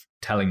you're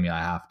telling me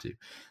I have to.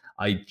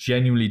 I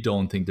genuinely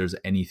don't think there's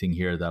anything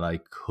here that I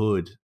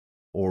could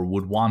or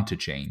would want to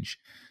change.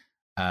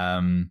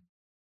 And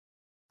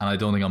I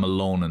don't think I'm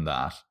alone in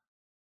that.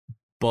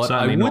 But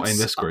certainly not in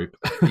this group.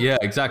 Yeah,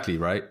 exactly,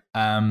 right?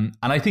 And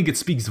I think it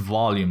speaks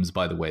volumes,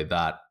 by the way,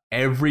 that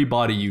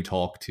everybody you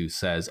talk to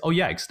says, oh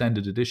yeah,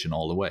 extended edition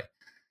all the way.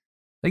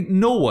 Like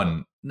no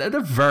one, there are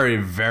very,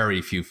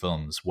 very few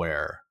films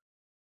where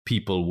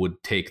people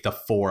would take the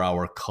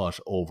 4-hour cut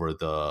over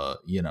the,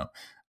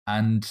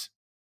 and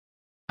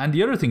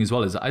the other thing as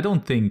well is I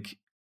don't think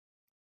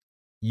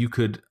you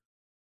could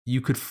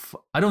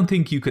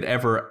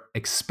ever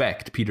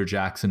expect Peter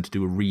Jackson to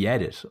do a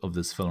re-edit of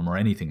this film or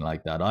anything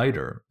like that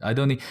either. I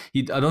don't think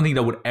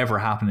that would ever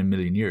happen in a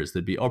million years.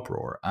 There'd be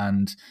uproar.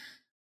 And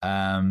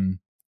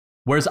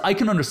whereas I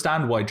can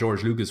understand why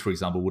George Lucas, for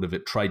example, would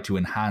have tried to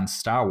enhance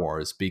Star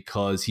Wars,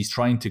 because he's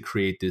trying to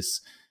create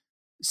this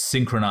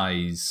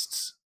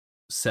synchronized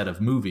set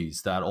of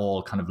movies that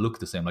all kind of look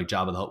the same, like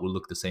Jabba the Hutt will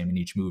look the same in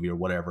each movie or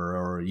whatever,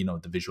 or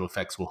the visual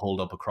effects will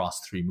hold up across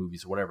 3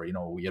 movies or whatever.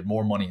 We had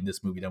more money in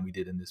this movie than we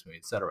did in this movie,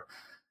 etc.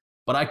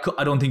 But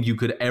I don't think you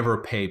could ever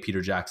pay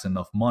Peter Jackson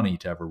enough money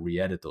to ever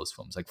re-edit those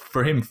films. Like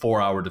for him,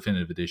 4-hour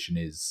definitive edition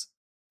is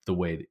the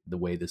way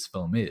this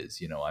film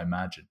is, I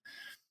imagine.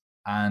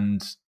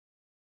 And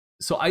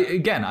so I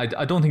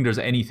don't think there's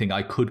anything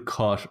I could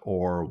cut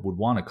or would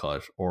want to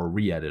cut or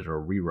re-edit or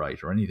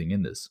rewrite or anything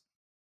in this.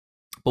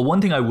 But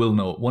one thing I will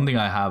note, one thing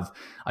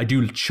I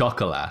do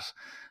chuckle at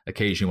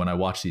occasionally when I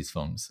watch these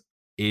films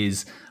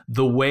is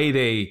the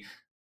way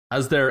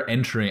as they're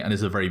entering, and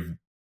it's a very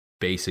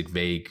basic,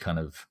 vague kind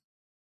of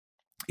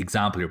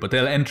example here, but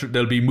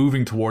they'll be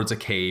moving towards a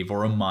cave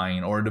or a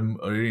mine or an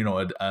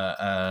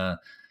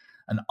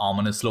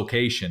ominous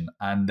location,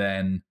 and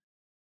then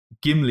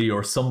Gimli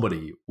or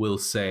somebody will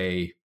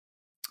say,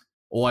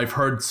 oh, I've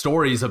heard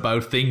stories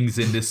about things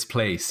in this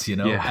place,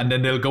 and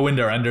then they'll go in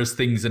there and there's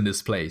things in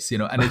this place,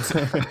 and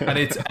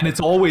it's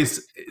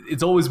always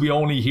we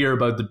only hear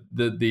about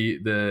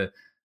the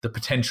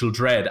potential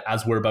dread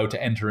as we're about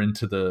to enter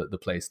into the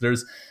place.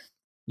 There's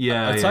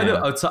outside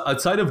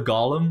of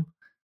Gollum,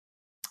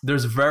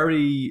 there's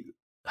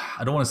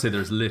I don't want to say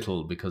there's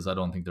little, because I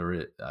don't think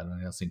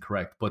that's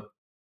incorrect, but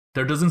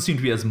there doesn't seem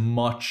to be as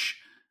much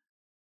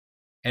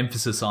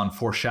emphasis on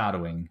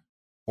foreshadowing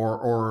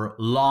or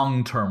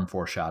long-term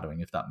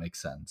foreshadowing, if that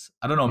makes sense.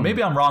 I don't know.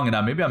 Maybe I'm wrong in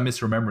that. Maybe I'm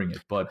misremembering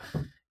it, but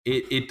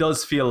it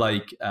does feel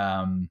like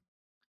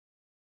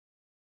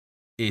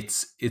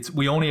it's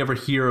we only ever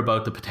hear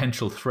about the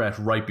potential threat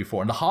right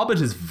before. And The Hobbit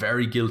is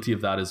very guilty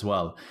of that as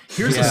well.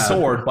 Here's a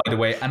sword, by the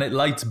way, and it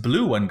lights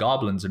blue when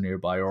goblins are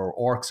nearby or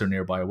orcs are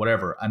nearby or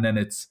whatever. And then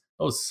it's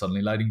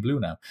suddenly lighting blue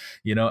now,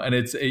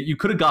 and you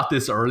could have got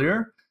this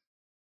earlier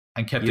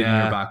and kept it in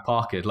your back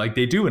pocket, like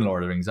they do in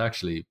Lord of the Rings,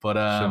 actually.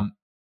 But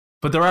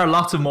but there are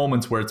lots of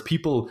moments where it's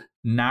people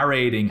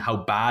narrating how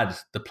bad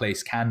the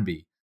place can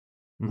be,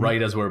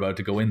 right as we're about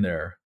to go in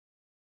there.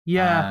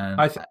 Yeah,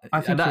 I think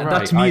that, right.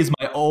 That to me is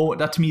my own.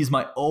 That to me is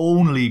my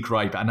only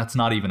gripe, and that's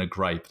not even a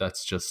gripe.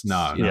 That's just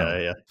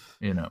Yeah.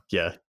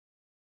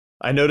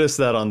 I noticed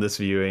that on this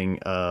viewing.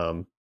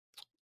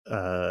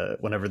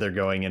 Whenever they're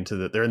going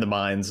they're in the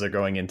mines, they're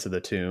going into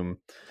the tomb,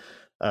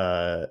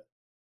 and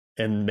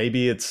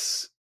maybe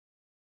it's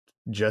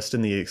just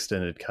in the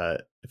extended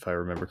cut, if I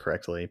remember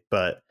correctly,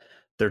 but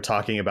they're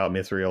talking about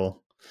Mithril,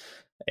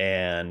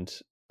 and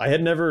I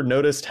had never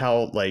noticed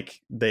how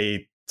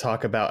they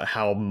talk about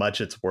how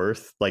much it's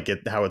worth,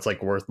 how it's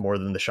worth more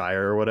than the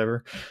Shire or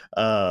whatever.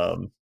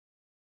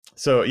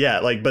 So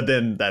yeah, but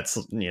then that's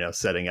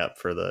setting up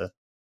for the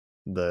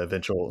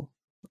eventual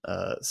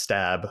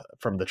stab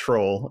from the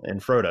troll in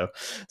Frodo.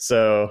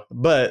 So,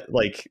 but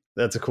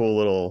that's a cool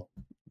little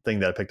thing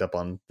that I picked up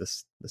on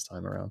this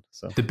time around.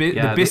 So the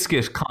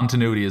biscuit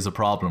continuity is a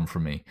problem for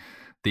me.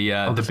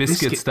 The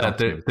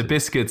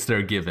biscuits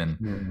they're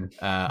given.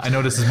 I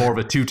know this is more of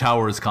a Two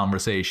Towers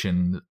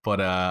conversation,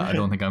 but I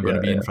don't think I'm going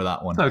to be in for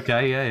that one.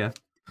 Okay, yeah.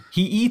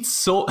 He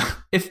eats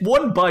if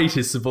one bite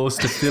is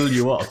supposed to fill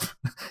you up,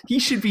 he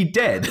should be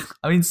dead.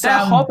 I mean,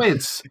 Sam, they're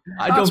hobbits.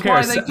 That's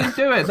why they can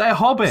do it. They're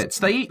hobbits.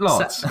 They eat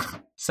lots.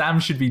 Sam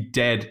should be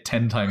dead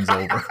 10 times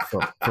over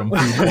from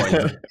food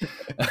poisoning.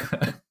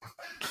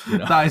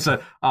 That is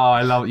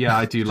I love. Yeah,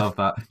 I do love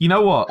that. You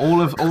know what?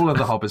 All of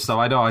the Hobbit stuff.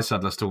 I know I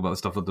said let's talk about the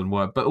stuff that didn't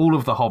work, but all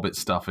of the Hobbit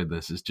stuff in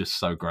this is just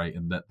so great.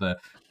 And that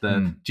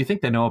do you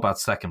think they know about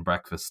second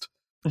breakfast?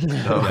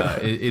 Yeah,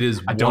 it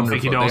is. I don't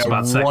think he knows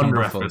about second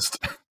breakfast.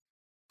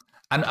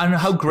 And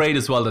how great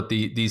as well that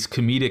these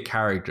comedic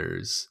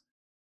characters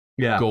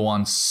go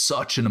on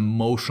such an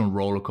emotional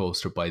roller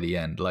coaster by the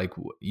end.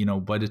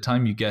 By the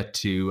time you get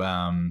to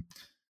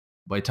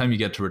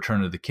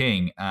Return of the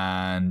King,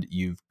 and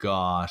you've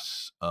got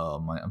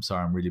I'm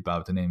sorry, I'm really bad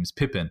with the names,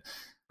 Pippin,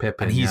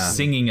 and he's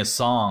singing a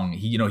song.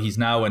 He's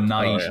now a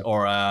knight,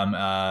 or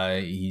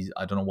he's,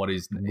 I don't know what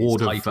his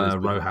Ward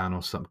of Rohan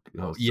or something.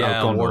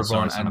 Gondor, Ward of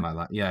something like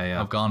that.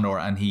 Yeah, of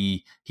Gondor, and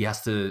he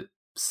has to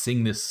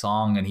sing this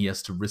song, and he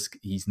has to risk.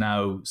 He's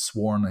now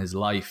sworn his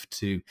life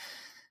to.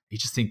 you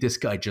just think this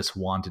guy just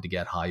wanted to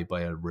get high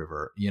by a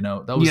river.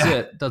 That was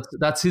it.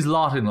 That's his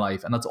lot in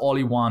life, and that's all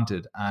he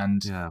wanted.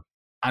 But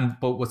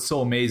what's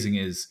so amazing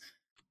is,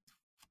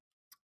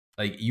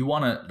 like,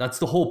 that's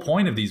the whole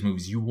point of these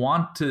movies. You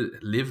want to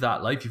live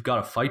that life. You've got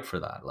to fight for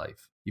that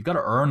life. You've got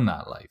to earn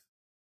that life.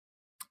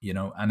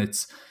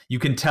 And you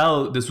can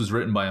tell this was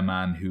written by a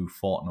man who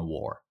fought in a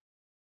war,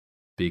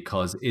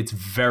 because it's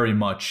very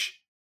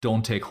much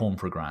don't take home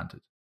for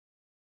granted.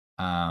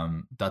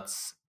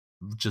 That's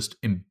just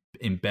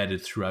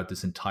embedded throughout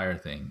this entire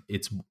thing.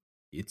 It's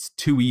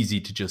too easy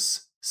to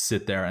just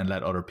sit there and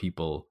let other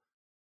people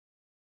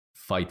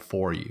fight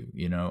for you,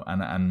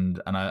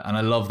 and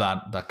I love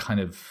that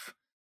kind of.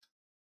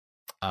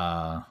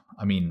 I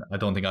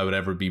don't think I would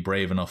ever be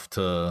brave enough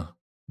to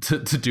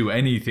do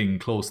anything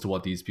close to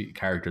what these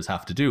characters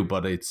have to do,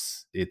 but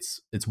it's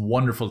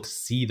wonderful to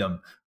see them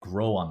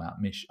grow on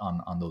that mission,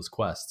 on those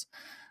quests.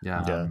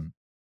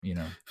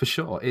 For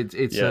sure.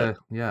 It's go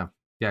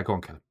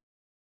on, Ken.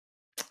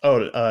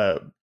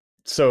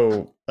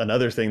 So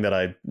another thing that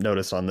I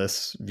noticed on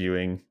this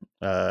viewing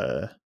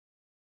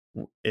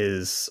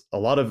is a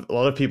lot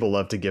of people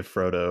love to give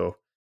Frodo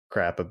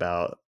crap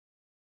about,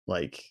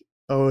 like,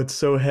 oh, it's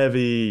so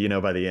heavy,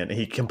 by the end.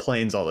 He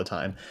complains all the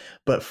time.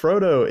 But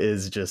Frodo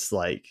is just,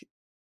 like,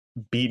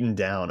 beaten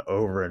down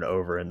over and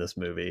over in this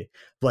movie.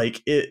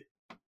 Like, it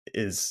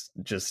is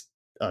just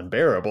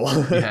unbearable.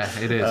 Yeah,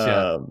 it is.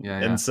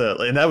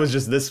 And that was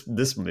just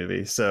this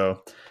movie.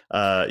 So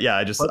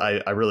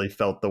I really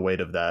felt the weight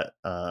of that.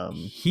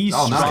 He's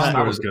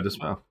stronger. Was good as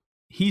well.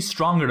 He's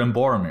stronger than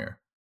Boromir.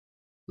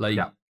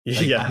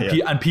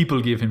 And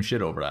people give him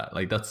shit over that.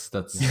 Like, that's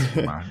that's the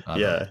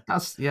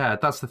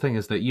thing,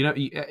 is that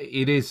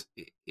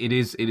it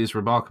is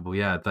remarkable.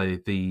 Yeah,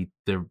 the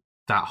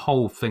that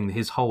whole thing,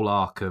 his whole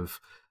arc of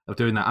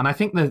doing that, and I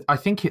think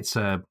it's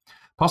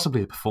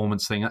possibly a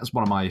performance thing. That's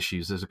one of my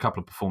issues. There's a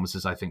couple of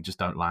performances I think just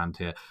don't land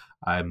here.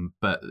 And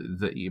I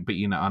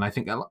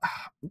think,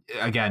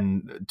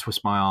 again,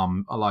 twist my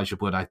arm, Elijah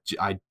Wood, I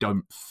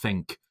don't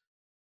think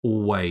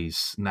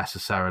always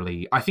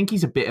necessarily. I think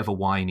he's a bit of a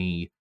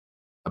whiny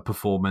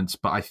performance,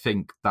 but I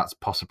think that's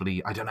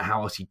possibly, I don't know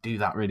how else he'd do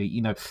that really,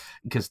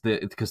 because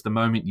the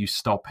moment you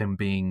stop him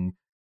being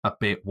a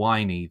bit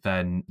whiny,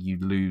 then you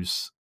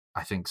lose,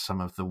 I think,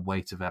 some of the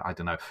weight of it. I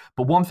don't know.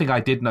 But one thing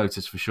I did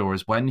notice for sure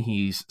is when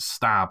he's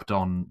stabbed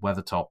on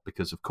Weathertop,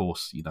 because of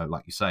course,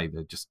 like you say,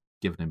 they're just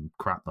giving him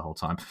crap the whole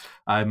time.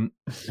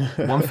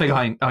 One thing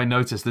I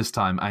noticed this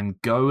time, and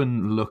go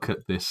and look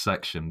at this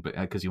section,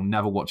 because you'll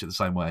never watch it the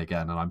same way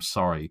again, and I'm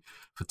sorry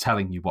for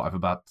telling you what I'm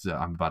about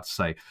to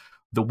say.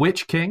 The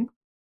Witch King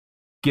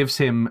gives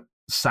him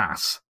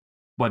sass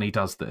when he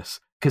does this,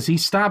 because he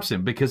stabs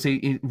him, because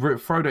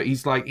Frodo,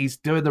 he's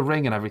doing the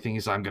ring and everything.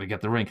 He's like, I'm going to get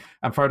the ring.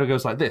 And Frodo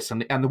goes like this.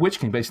 And the Witch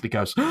King basically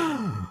goes,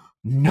 no.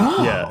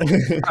 Yeah.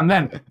 And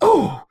then,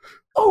 oh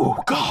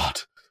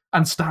God.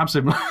 And stabs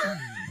him.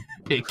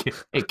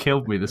 It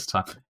killed me this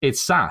time.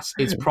 It's sass.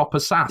 It's proper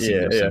sass.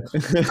 Yeah.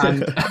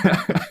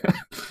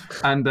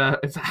 And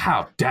it's,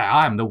 how dare,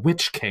 I'm the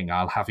Witch King,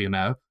 I'll have you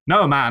know.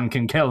 No man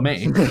can kill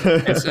me.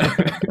 It's,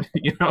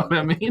 you know what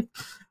I mean?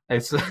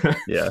 It's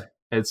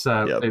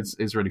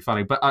It's really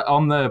funny. But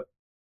on that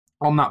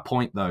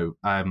point though,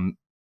 on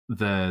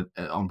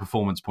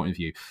performance point of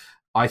view,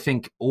 I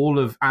think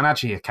and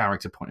actually a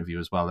character point of view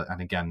as well.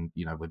 And again,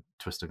 we're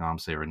twisting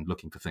arms here and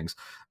looking for things.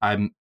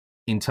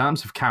 In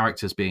terms of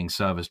characters being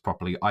serviced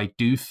properly, I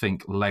do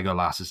think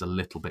Legolas is a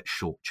little bit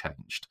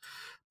shortchanged,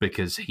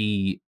 because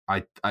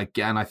I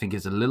think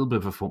is a little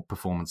bit of a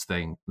performance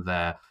thing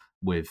there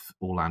with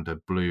Orlando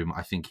Bloom.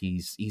 I think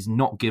he's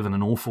not given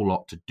an awful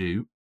lot to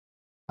do.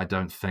 I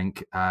don't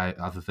think,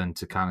 other than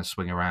to kind of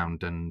swing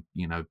around and,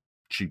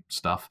 shoot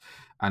stuff.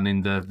 And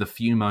in the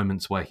few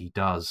moments where he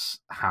does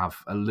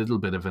have a little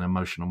bit of an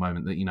emotional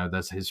moment, that,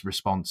 there's his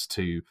response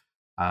to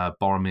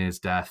Boromir's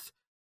death.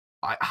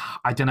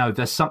 I don't know.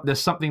 There's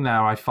something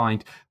there I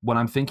find when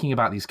I'm thinking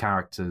about these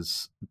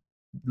characters.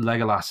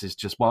 Legolas is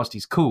just, whilst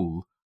he's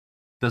cool,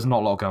 there's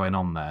not a lot going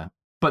on there.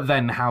 But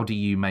then how do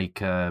you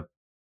make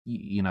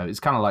it's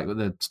kind of like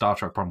the Star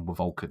Trek problem with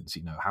Vulcans.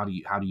 How do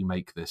you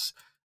make this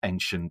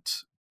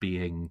ancient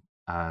being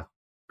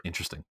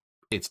interesting?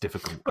 It's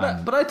difficult.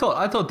 But I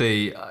thought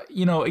they,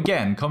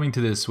 again, coming to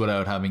this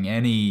without having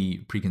any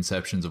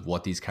preconceptions of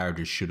what these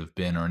characters should have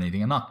been or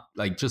anything, and not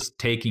like just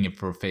taking it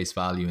for face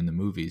value in the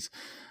movies.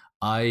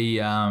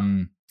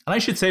 And I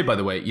should say, by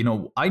the way,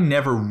 I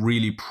never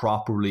really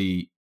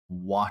properly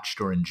watched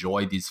or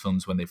enjoyed these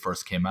films when they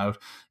first came out.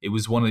 It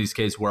was one of these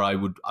cases where I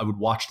would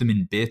watch them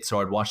in bits,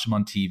 or I'd watch them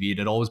on TV.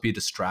 It'd always be a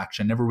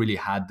distraction. I never really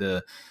had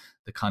the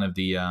kind of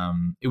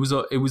it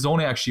was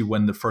only actually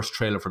when the first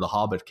trailer for The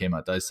Hobbit came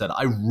out that I said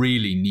I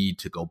really need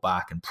to go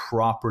back and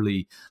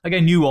properly, like,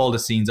 I knew all the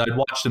scenes. I'd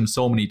watched them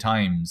so many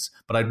times,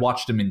 but I'd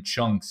watched them in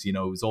chunks. It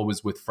was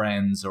always with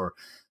friends, or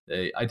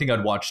I think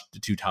I'd watched The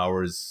Two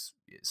Towers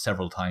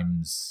several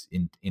times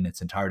in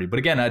its entirety. But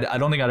again, I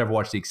don't think I'd ever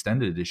watched the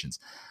extended editions.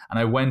 And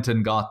I went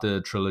and got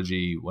the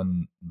trilogy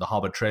when the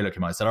Hobbit trailer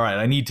came out. I said, all right,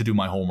 I need to do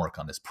my homework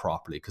on this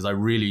properly, because I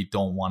really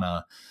don't want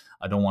to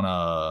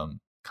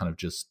kind of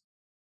just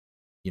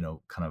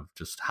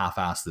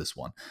half-ass this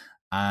one.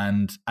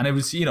 And it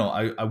was,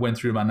 I went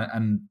through them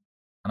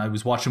and I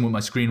was watching with my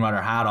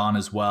screenwriter hat on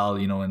as well,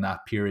 in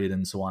that period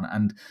and so on.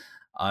 And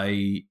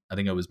I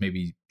think I was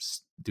maybe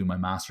doing my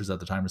master's at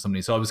the time or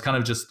something. So I was kind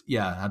of just,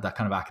 had that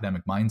kind of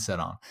academic mindset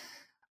on.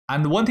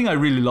 And the one thing I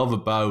really love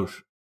about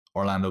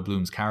Orlando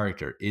Bloom's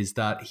character is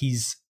that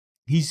he's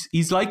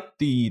like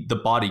the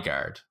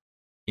bodyguard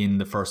in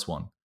the first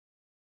one.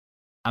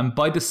 And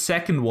by the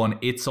second one,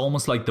 it's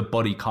almost like the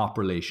buddy cop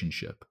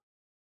relationship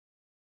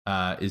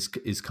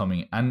is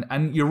coming.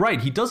 And you're right,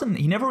 he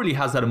never really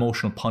has that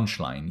emotional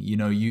punchline.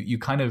 You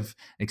kind of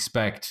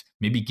expect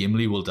maybe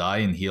Gimli will die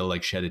and he'll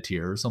like shed a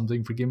tear or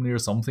something for Gimli or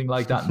something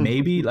like that.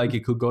 Maybe like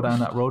it could go down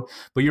that road.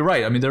 But you're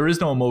right. I mean, there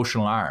is no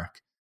emotional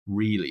arc,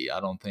 really,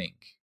 I don't think.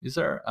 Is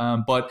there?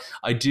 But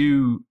I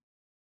do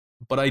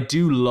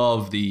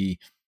love the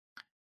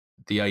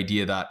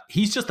idea that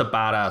he's just a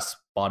badass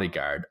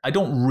bodyguard. I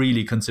don't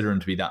really consider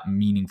him to be that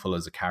meaningful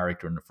as a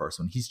character in the first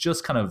one. He's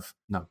just kind of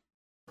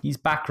he's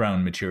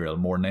background material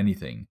more than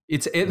anything. I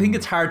think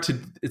it's hard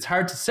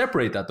to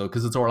separate that though,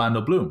 because it's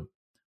Orlando Bloom,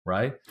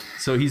 right?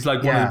 So he's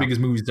like one of the biggest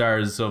movie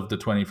stars of the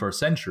 21st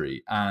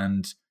century,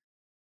 and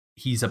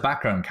he's a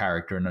background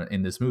character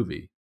in this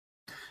movie.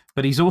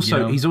 But he's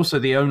also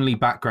the only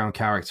background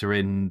character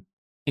in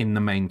the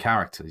main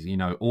characters.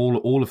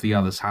 All of the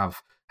others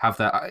have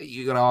that.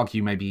 You could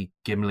argue maybe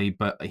Gimli,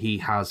 but he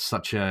has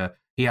such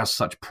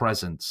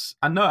presence,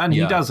 and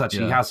he does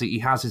actually. He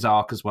has his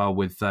arc as well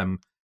with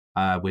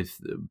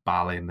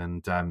Balin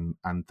and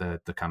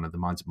the kind of the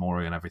Mines of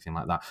Moria and everything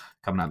like that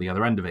coming out the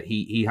other end of it.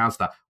 He has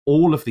that.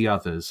 All of the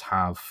others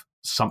have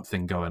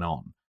something going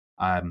on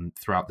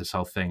throughout this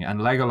whole thing, and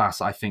Legolas,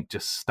 I think,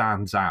 just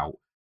stands out,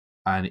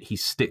 and he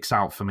sticks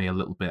out for me a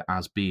little bit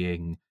as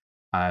being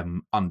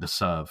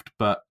underserved.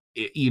 But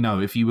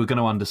if you were going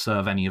to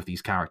underserve any of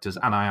these characters,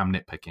 and I am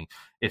nitpicking,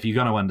 if you're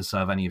going to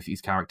underserve any of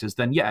these characters,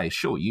 then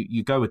sure,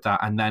 you go with that,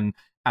 and then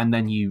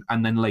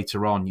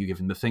later on you give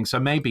him the thing. So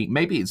maybe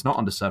it's not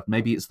underserved.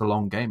 Maybe it's the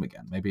long game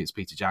again. Maybe it's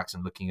Peter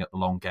Jackson looking at the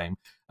long game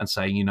and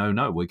saying,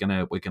 no, we're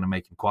gonna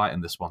make him quiet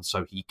in this one,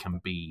 so he can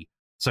be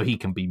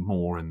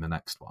more in the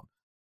next one.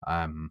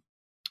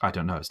 I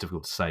don't know. It's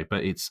difficult to say,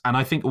 but and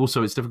I think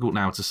also it's difficult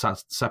now to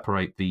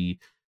separate the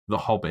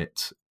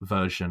Hobbit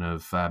version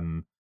of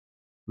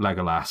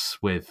Legolas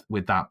with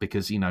that,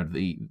 because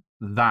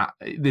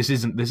this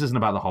isn't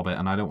about the Hobbit,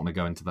 and I don't want to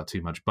go into that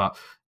too much, but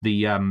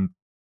the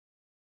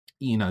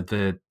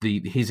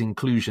his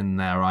inclusion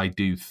there, I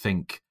do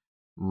think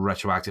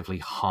retroactively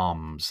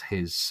harms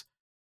his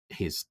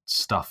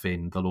stuff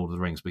in The Lord of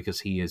the Rings,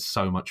 because he is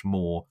so much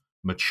more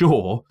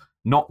mature,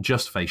 not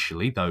just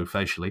facially, though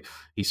facially,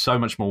 he's so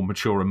much more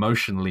mature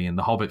emotionally in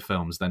the Hobbit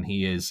films than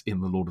he is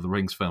in the Lord of the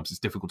Rings films. It's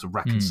difficult to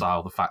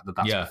reconcile the fact that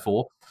that's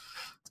before.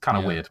 It's kind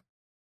of weird.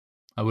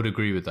 I would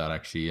agree with that,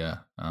 actually, yeah.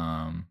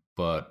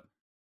 But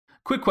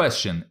quick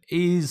question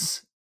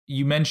is,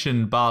 you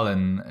mentioned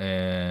Balin,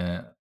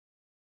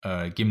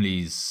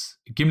 Gimli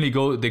they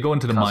go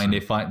into the mine, they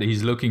find that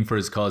he's looking for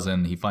his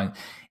cousin.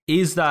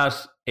 Is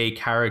that a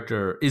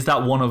character? Is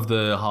that one of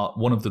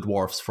the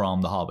dwarfs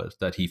from The Hobbit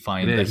that he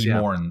finds,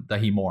 that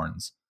he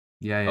mourns?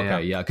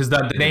 Because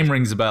the name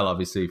rings a bell,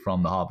 obviously,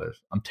 from The Hobbit.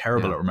 I'm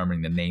terrible at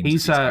remembering the names.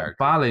 He's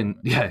Balin.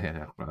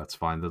 Well, that's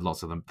fine. There's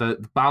lots of them.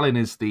 The Balin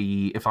is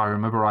if I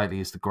remember rightly,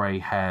 is the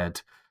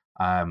grey-haired,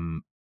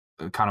 kind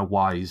of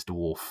wise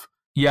dwarf.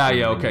 He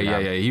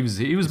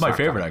was my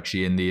favorite,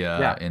 actually, in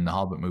the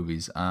Hobbit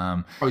movies.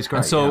 He's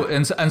great.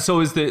 And so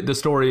is the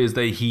story is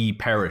that he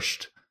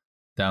perished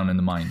down in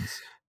the mines.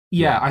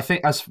 I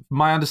think, as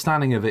my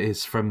understanding of it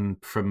is from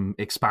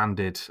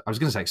expanded. I was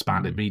going to say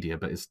expanded media,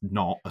 but it's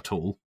not at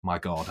all. My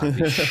God, I've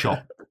been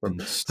shot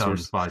and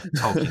stoned by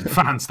Tolkien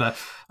fans there.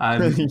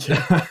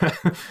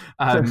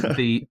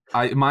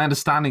 My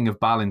understanding of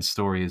Balin's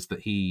story is that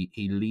he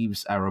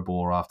leaves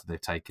Erebor after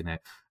they've taken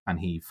it, and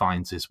he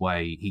finds his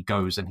way. He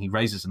goes and he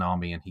raises an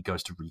army, and he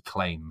goes to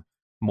reclaim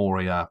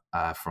Moria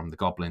from the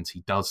goblins.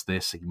 He does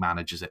this. He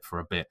manages it for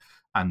a bit,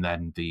 and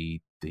then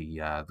the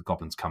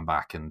goblins come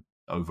back and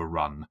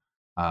overrun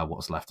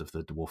what's left of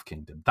the Dwarf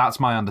Kingdom. That's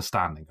my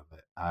understanding of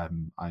it.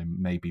 I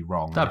may be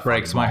wrong. That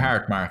breaks my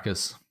heart,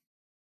 Marcus.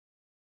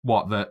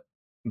 What, that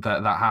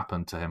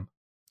happened to him?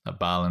 That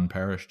Balin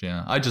perished,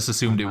 yeah. I just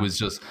assumed it was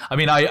just... I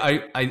mean,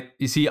 I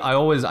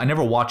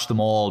never watched them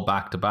all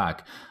back to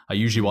back. I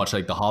usually watch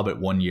like The Hobbit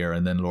one year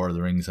and then Lord of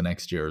the Rings the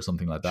next year or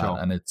something like that. Sure.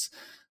 And it's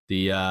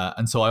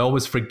and so I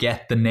always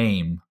forget the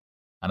name,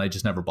 and I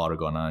just never bother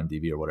going on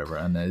IMDb or whatever.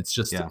 And it's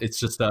just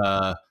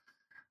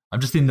I'm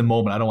just in the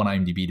moment. I don't want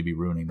IMDb to be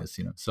ruining this,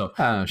 So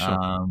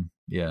sure.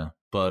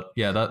 But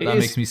that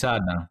makes me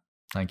sad now.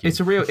 Thank you. It's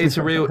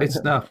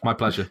no, my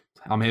pleasure.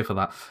 I'm here for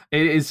that.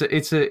 It's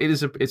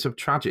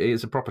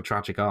a proper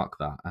tragic arc,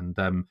 that,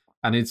 and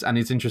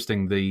it's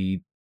interesting.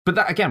 But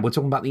that, again, we're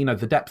talking about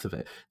the depth of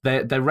it.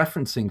 They're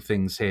referencing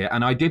things here,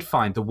 and I did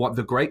find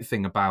the great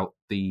thing about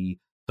the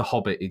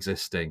Hobbit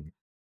existing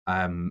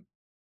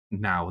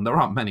now, and there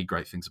aren't many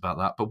great things about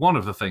that, but one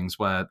of the things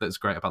that's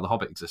great about the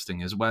Hobbit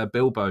existing is where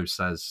Bilbo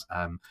says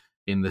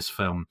in this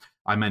film,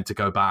 "I meant to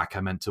go back.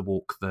 I meant to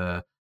walk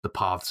the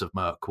paths of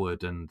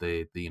Mirkwood and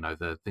the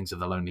things of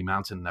the Lonely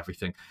Mountain and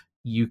everything."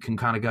 You can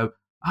kind of go,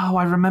 "Oh,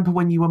 I remember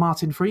when you were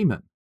Martin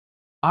Freeman.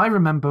 I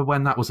remember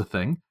when that was a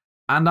thing,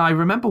 and I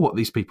remember what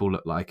these people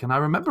look like, and I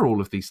remember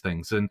all of these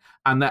things." And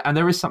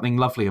there is something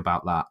lovely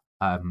about that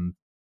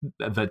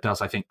that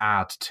does, I think,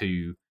 add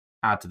to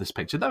this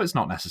picture, though it's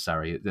not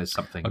necessary. There is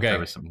something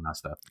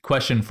nice there.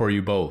 Question for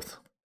you both.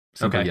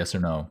 Simple yes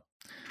or no.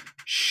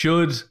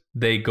 Should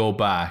they go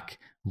back,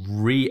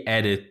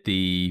 re-edit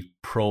the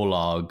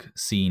prologue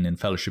scene in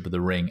Fellowship of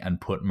the Ring and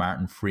put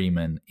Martin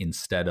Freeman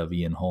instead of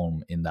Ian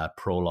Holm in that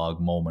prologue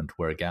moment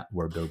where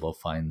Bilbo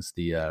finds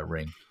the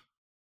ring?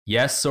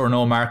 Yes or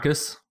no,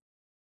 Marcus?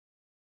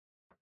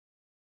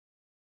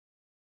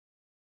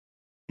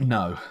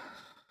 No.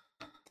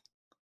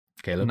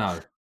 Caleb?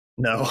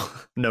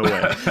 No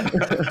way.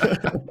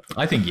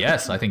 I think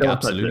yes. I think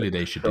absolutely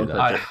they should do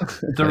that.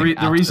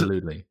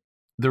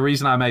 The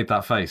reason I made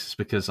that face is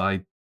because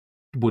I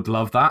would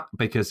love that,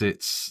 because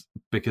it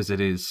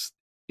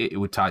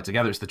would tie it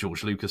together. It's the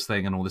George Lucas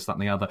thing and all this, that,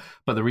 and the other.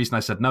 But the reason I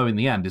said no in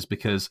the end is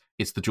because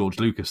it's the George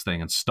Lucas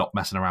thing, and stop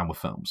messing around with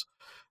films.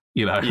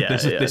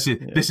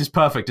 This is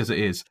perfect as it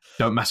is.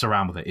 Don't mess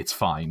around with it. It's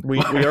fine. We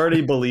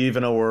already believe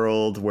in a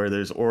world where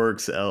there's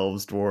orcs,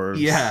 elves,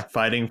 dwarves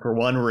fighting for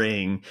one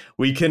ring.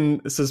 We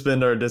can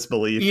suspend our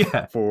disbelief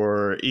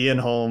for Ian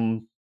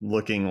Holm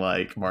looking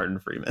like Martin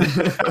Freeman.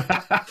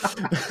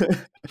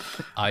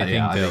 I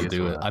think they'll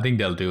do it. I think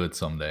they'll do it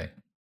someday.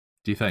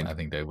 Do you think? I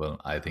think they will.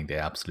 I think they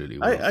absolutely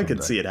will. I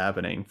could see it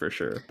happening for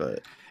sure,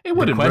 but it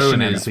wouldn't ruin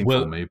anything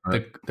for me.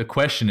 But the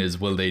question is,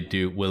 will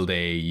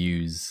they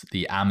use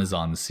the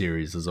Amazon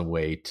series as a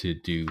way to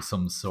do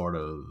some sort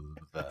of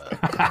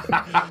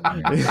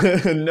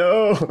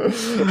no?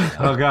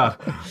 Oh god.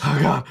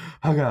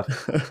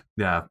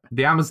 Yeah,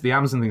 the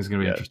Amazon thing is going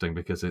to be interesting,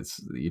 because it's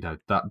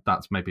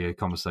that's maybe a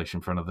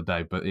conversation for another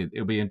day. But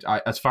it'll be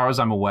as far as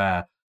I'm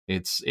aware,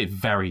 it's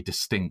very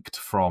distinct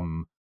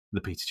from the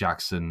Peter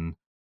Jackson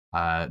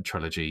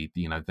trilogy.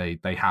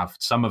 They have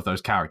some of those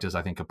characters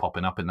I think are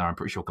popping up in there. I'm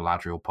pretty sure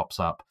Galadriel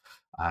pops up,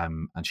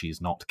 and she is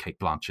not Cate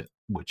Blanchett,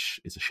 which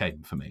is a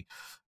shame for me,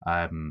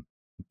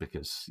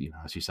 because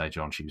as you say,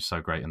 John, she was so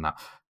great in that.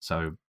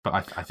 So, but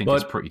I think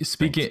it's pretty.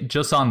 Speaking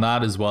just on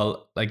that as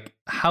well, like,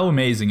 how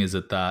amazing is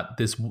it that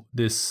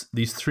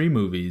these three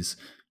movies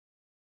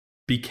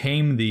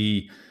became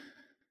the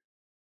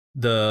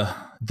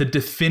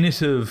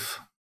definitive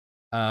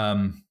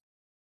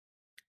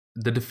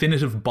the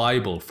definitive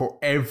Bible for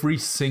every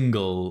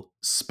single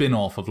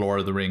spin-off of Lord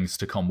of the Rings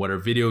to come, whether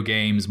video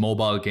games,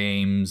 mobile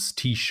games,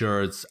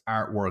 t-shirts,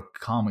 artwork,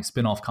 comic,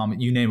 spin-off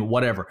comic, you name it,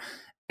 whatever.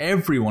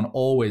 Everyone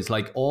always,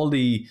 like, all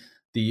the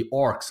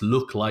orcs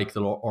look like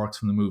the orcs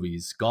from the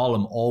movies.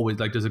 Gollum always,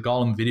 like, there's a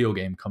Gollum video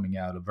game coming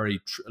out, a very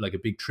like a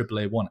big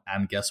AAA one,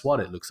 and guess what?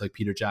 It looks like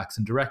Peter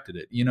Jackson directed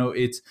it.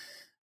 It's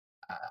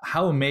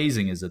how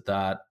amazing is it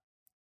that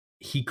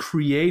he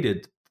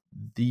created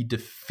the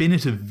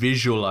definitive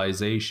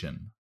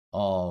visualization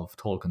of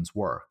Tolkien's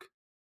work.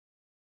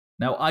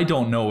 Now, I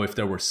don't know if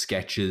there were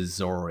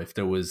sketches or if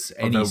there was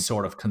any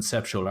sort of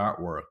conceptual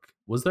artwork.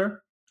 Was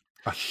there?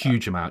 A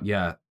huge amount,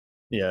 yeah.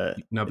 Yeah.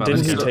 No,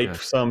 didn't he take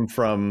some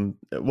from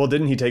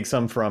well-known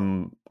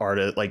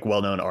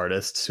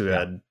artists who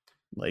had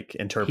like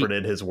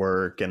interpreted his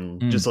work,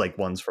 and just like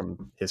ones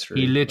from history?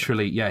 He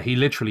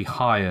literally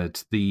hired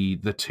the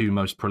two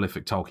most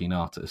prolific Tolkien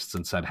artists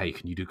and said, "Hey,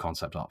 can you do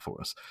concept art for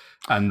us?"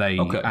 And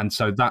and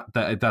so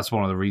that's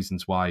one of the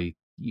reasons why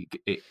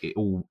it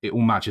all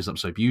matches up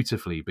so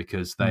beautifully,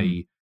 because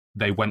they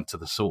went to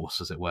the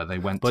source, as it were. They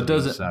went. But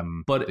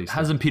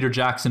hasn't Peter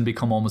Jackson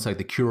become almost like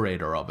the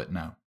curator of it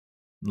now?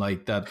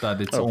 Like that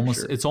it's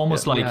it's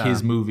almost like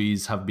his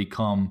movies have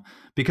become,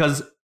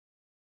 because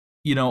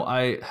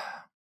I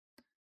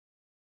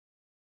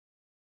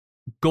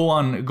go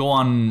on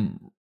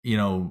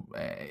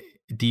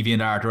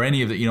DeviantArt or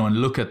any of the and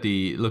look at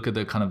the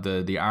kind of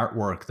the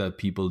artwork that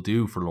people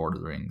do for Lord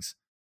of the Rings.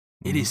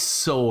 It is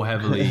so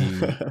heavily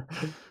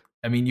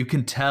I mean, you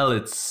can tell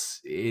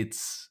it's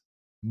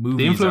movies.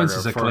 The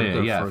influences are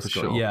clear, for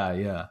sure.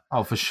 Yeah.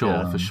 Oh, for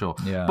sure.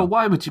 Yeah. But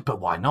why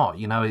not?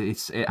 And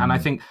I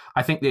think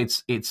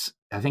it's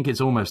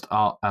almost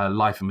art,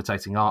 life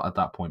imitating art at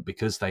that point,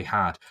 because there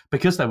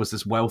was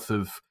this wealth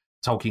of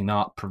Tolkien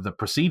art that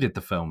preceded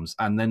the films,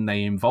 and then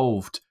they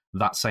involved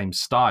that same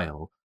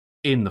style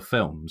in the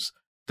films.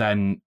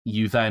 Then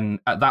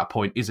at that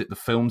point, is it the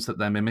films that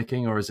they're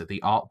mimicking, or is it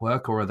the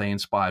artwork, or are they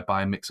inspired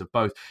by a mix of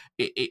both?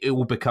 It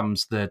all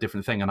becomes the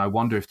different thing, and I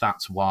wonder if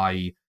that's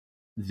why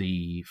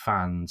the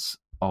fans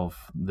of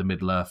the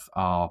Middle-earth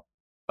are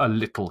a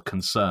little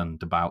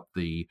concerned about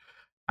the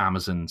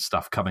Amazon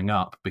stuff coming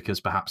up,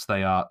 because perhaps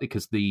they are,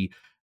 because the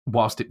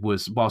whilst it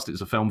was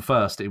a film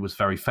first, it was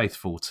very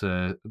faithful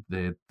to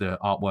the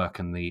artwork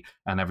and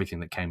everything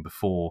that came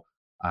before.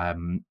 I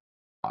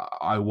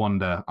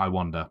wonder.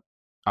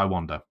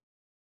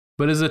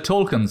 But is it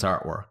Tolkien's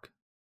artwork?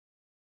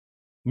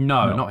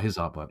 No, not his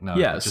artwork. No.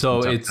 Yeah. So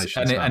it's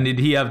and did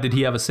he have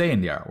a say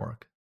in the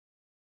artwork?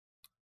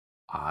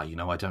 I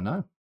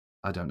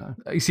don't know.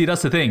 You see,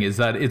 that's the thing, is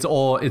that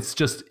it's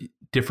just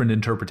different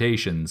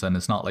interpretations, and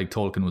it's not like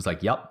Tolkien was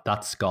like, yep,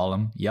 that's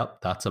Gollum,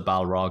 yep, that's a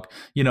Balrog,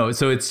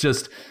 so it's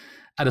just,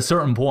 at a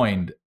certain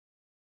point,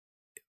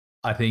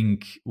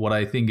 what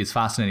I think is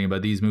fascinating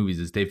about these movies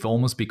is they've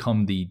almost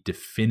become the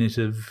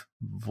definitive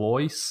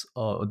voice,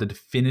 or the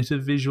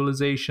definitive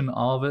visualization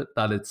of it,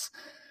 that it's,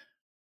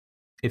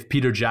 if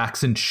Peter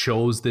Jackson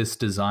chose this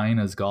design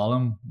as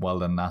Gollum, well,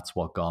 then that's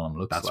what Gollum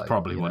looks like. That's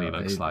probably what he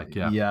looks like,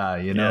 yeah. Yeah,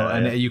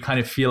 and you kind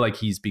of feel like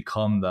he's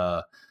become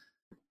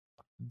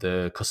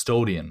the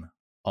custodian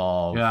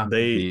of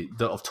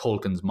of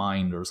Tolkien's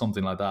mind, or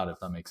something like that, if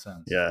that makes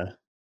sense. Yeah,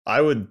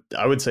 I would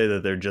say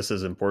that they're just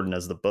as important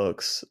as the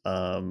books.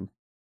 I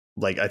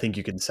think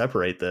you can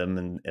separate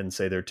them and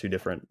say they're two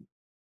different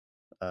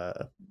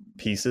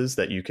pieces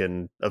that you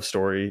can, of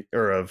story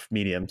or of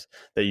mediums,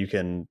 that you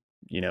can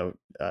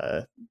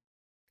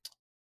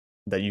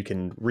that you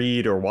can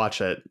read or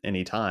watch at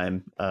any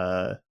time,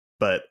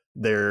 but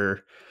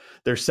they're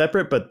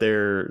separate, but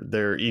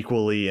they're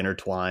equally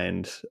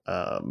intertwined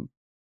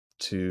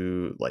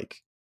to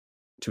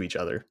each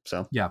other.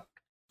 So yeah,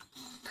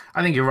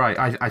 I think you're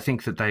right. I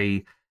think that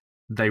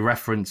they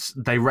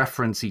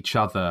reference each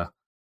other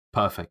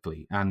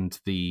perfectly, and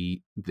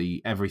the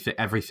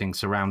everything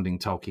surrounding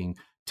Tolkien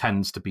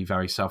tends to be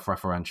very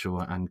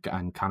self-referential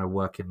and kind of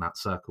work in that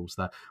circles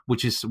there,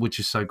 which is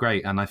so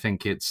great. And I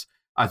think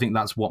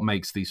that's what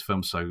makes these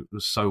films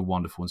so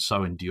wonderful and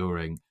so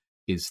enduring,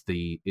 is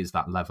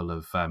that level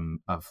of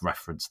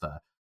reference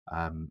there,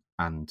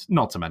 and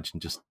not to mention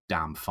just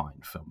damn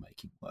fine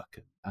filmmaking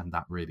work, and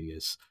that really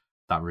is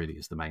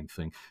the main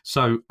thing.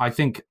 So I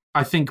think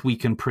we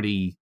can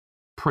pretty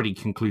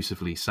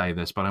conclusively say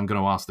this, but I'm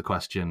going to ask the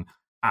question,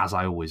 as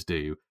I always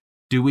do: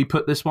 do we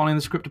put this one in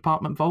the script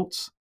department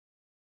vaults?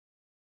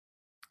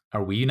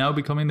 Are we now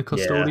becoming the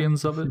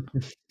custodians of it?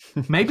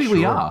 Maybe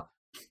we are.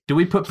 Do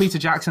we put Peter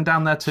Jackson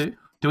down there too?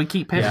 Do we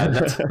keep him? Yeah,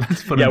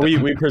 let's put him down.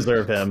 we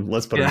preserve him.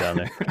 Let's put him down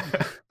there.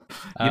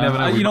 You never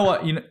know.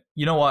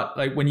 You know what?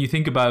 Like, when you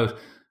think about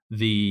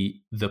the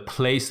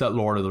place that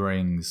Lord of the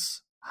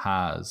Rings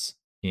has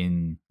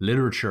in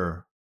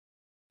literature,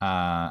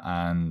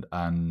 and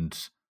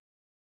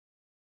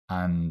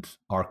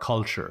our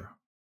culture,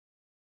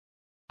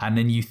 and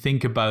then you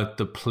think about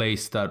the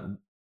place that,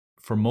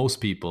 for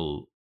most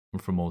people,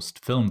 for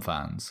most film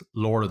fans, the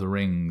Lord of the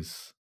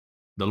Rings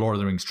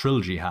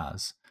trilogy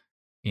has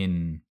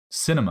in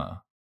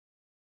cinema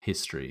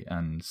history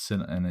and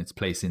its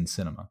place in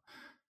cinema.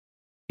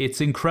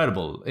 It's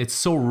incredible. It's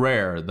so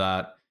rare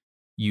that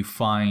you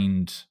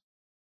find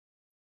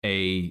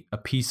a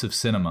piece of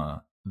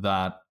cinema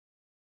that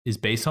is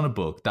based on a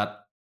book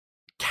that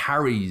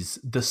carries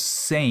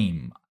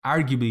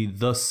arguably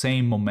the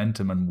same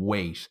momentum and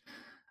weight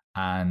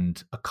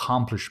and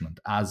accomplishment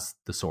as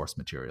the source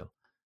material.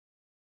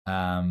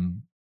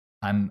 And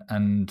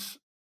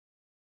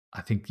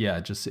I think,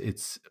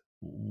 it's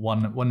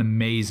one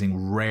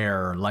amazing,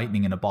 rare,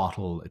 lightning in a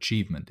bottle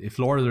achievement. If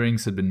Lord of the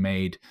Rings had been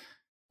made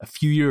a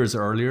few years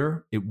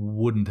earlier, it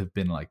wouldn't have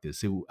been like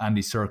this.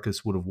 Andy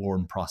Serkis would have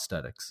worn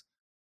prosthetics.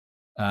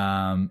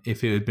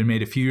 If it had been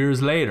made a few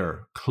years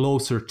later,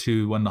 closer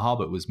to when The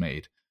Hobbit was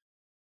made,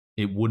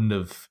 it would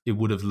have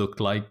looked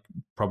like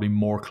probably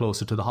more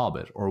closer to The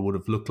Hobbit, or would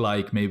have looked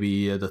like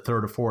maybe the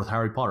third or fourth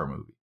Harry Potter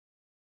movie.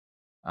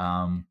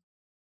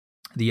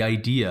 The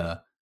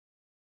idea,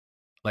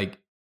 like,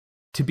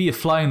 to be a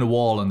fly on the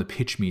wall in the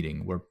pitch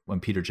meeting when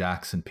Peter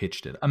Jackson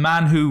pitched it, a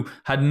man who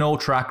had no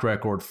track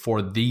record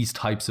for these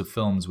types of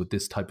films with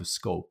this type of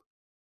scope,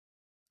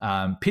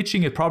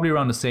 pitching it probably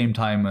around the same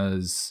time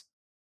as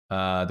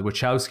the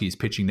Wachowskis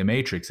pitching The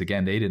Matrix.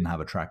 Again, they didn't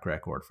have a track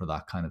record for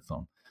that kind of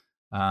film.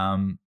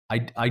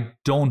 I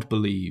don't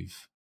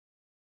believe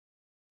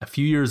a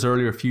few years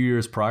earlier, a few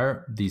years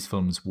prior, these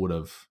films would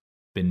have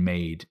been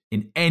made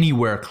in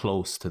anywhere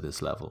close to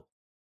this level.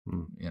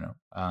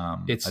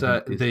 It's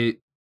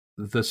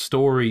the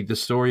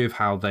story of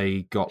how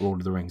they got Lord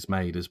of the Rings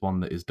made is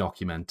one that is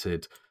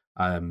documented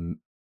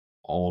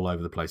all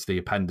over the place. The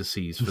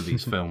appendices for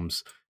these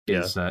films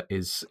is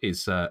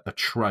a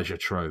treasure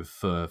trove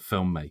for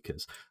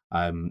filmmakers.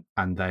 And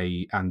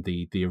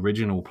the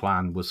original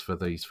plan was for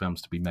these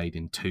films to be made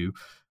in two.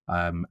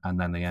 And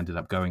then they ended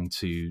up going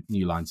to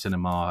New Line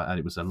Cinema, and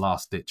it was a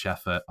last-ditch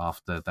effort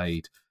after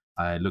they'd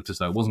looked as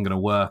though it wasn't going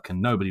to work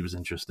and nobody was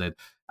interested.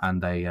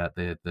 And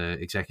the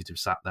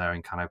executives sat there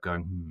and kind of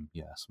going,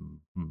 yes.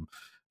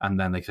 And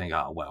then they think,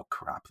 oh, well,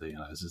 crap,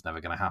 this is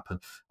never going to happen.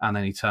 And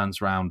then he turns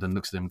around and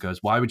looks at him and goes,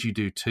 why would you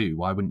do two?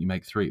 Why wouldn't you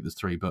make three? There's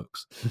 3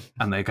 books.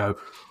 And they go,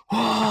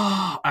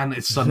 oh, and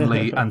it's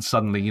suddenly, and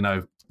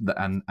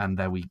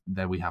there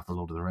we have the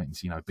Lord of the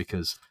Rings,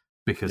 because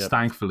because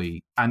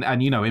thankfully, and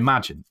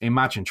imagine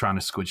trying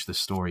to squidge this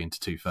story into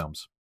 2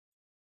 films.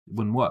 It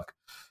wouldn't work.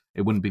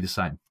 It wouldn't be the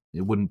same.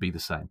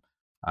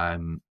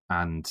 And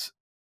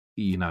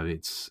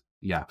it's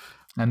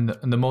And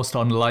the most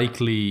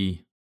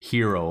unlikely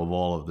hero of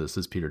all of this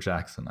is Peter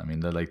Jackson. I mean,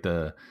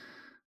 the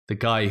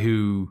guy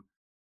who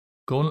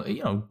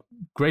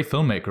great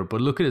filmmaker,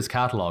 but look at his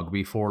catalog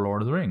before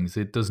Lord of the Rings.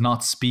 It does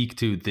not speak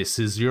to this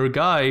is your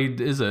guy,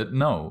 is it?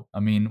 No. I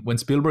mean, when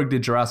Spielberg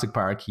did Jurassic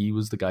Park, he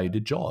was the guy who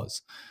did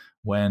Jaws.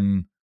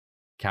 When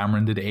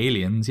Cameron did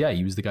Aliens,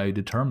 he was the guy who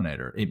did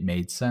Terminator. It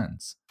made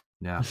sense.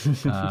 Yeah.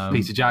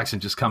 Peter Jackson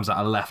just comes out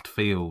of left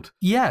field.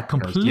 Yeah,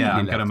 completely.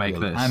 I'm going to make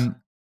this. And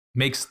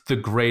makes the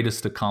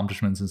greatest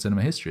accomplishments in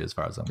cinema history as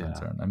far as I'm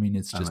concerned. I mean,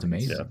 it's just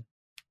amazing. Yeah.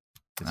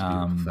 It's a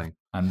beautiful thing.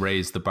 And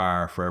raise the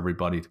bar for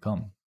everybody to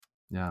come.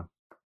 Yeah,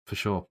 for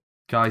sure.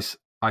 Guys,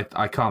 I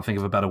can't think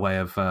of a better way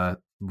of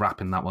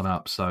wrapping that one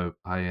up. So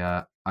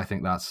I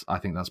think that's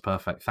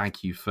perfect.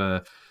 Thank you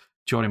for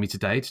joining me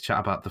today to chat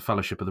about the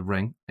Fellowship of the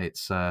Ring.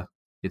 It's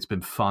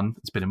been fun.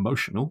 It's been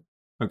emotional.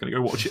 I'm going to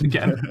go watch it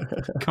again.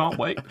 Can't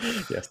wait.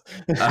 Yes.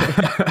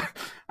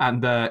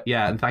 And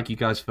thank you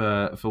guys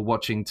for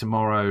watching.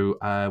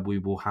 Tomorrow we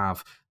will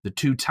have The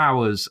Two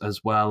Towers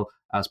as well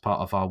as part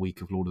of our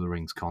week of Lord of the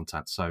Rings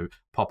content. So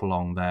pop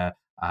along there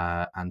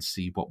and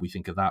see what we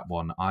think of that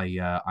one.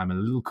 I'm a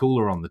little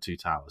cooler on The Two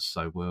Towers,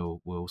 so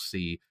we'll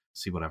see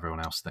what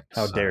everyone else thinks.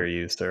 How dare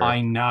you, sir?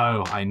 I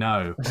know.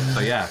 So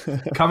yeah,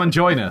 come and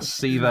join us.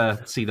 See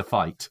the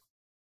fight.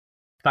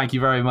 Thank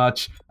you very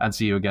much, and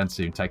see you again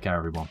soon. Take care,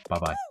 everyone.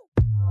 Bye-bye.